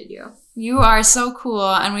disrespected you. You are so cool,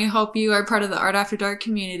 and we hope you are part of the Art After Dark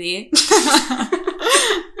community.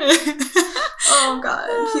 Oh God,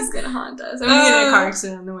 he's gonna haunt us. I'm gonna get in a car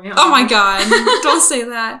accident on the way home. Oh my God, don't say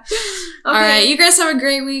that. Okay. All right, you guys have a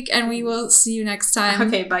great week, and we will see you next time.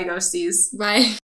 Okay, bye, ghosties. Bye.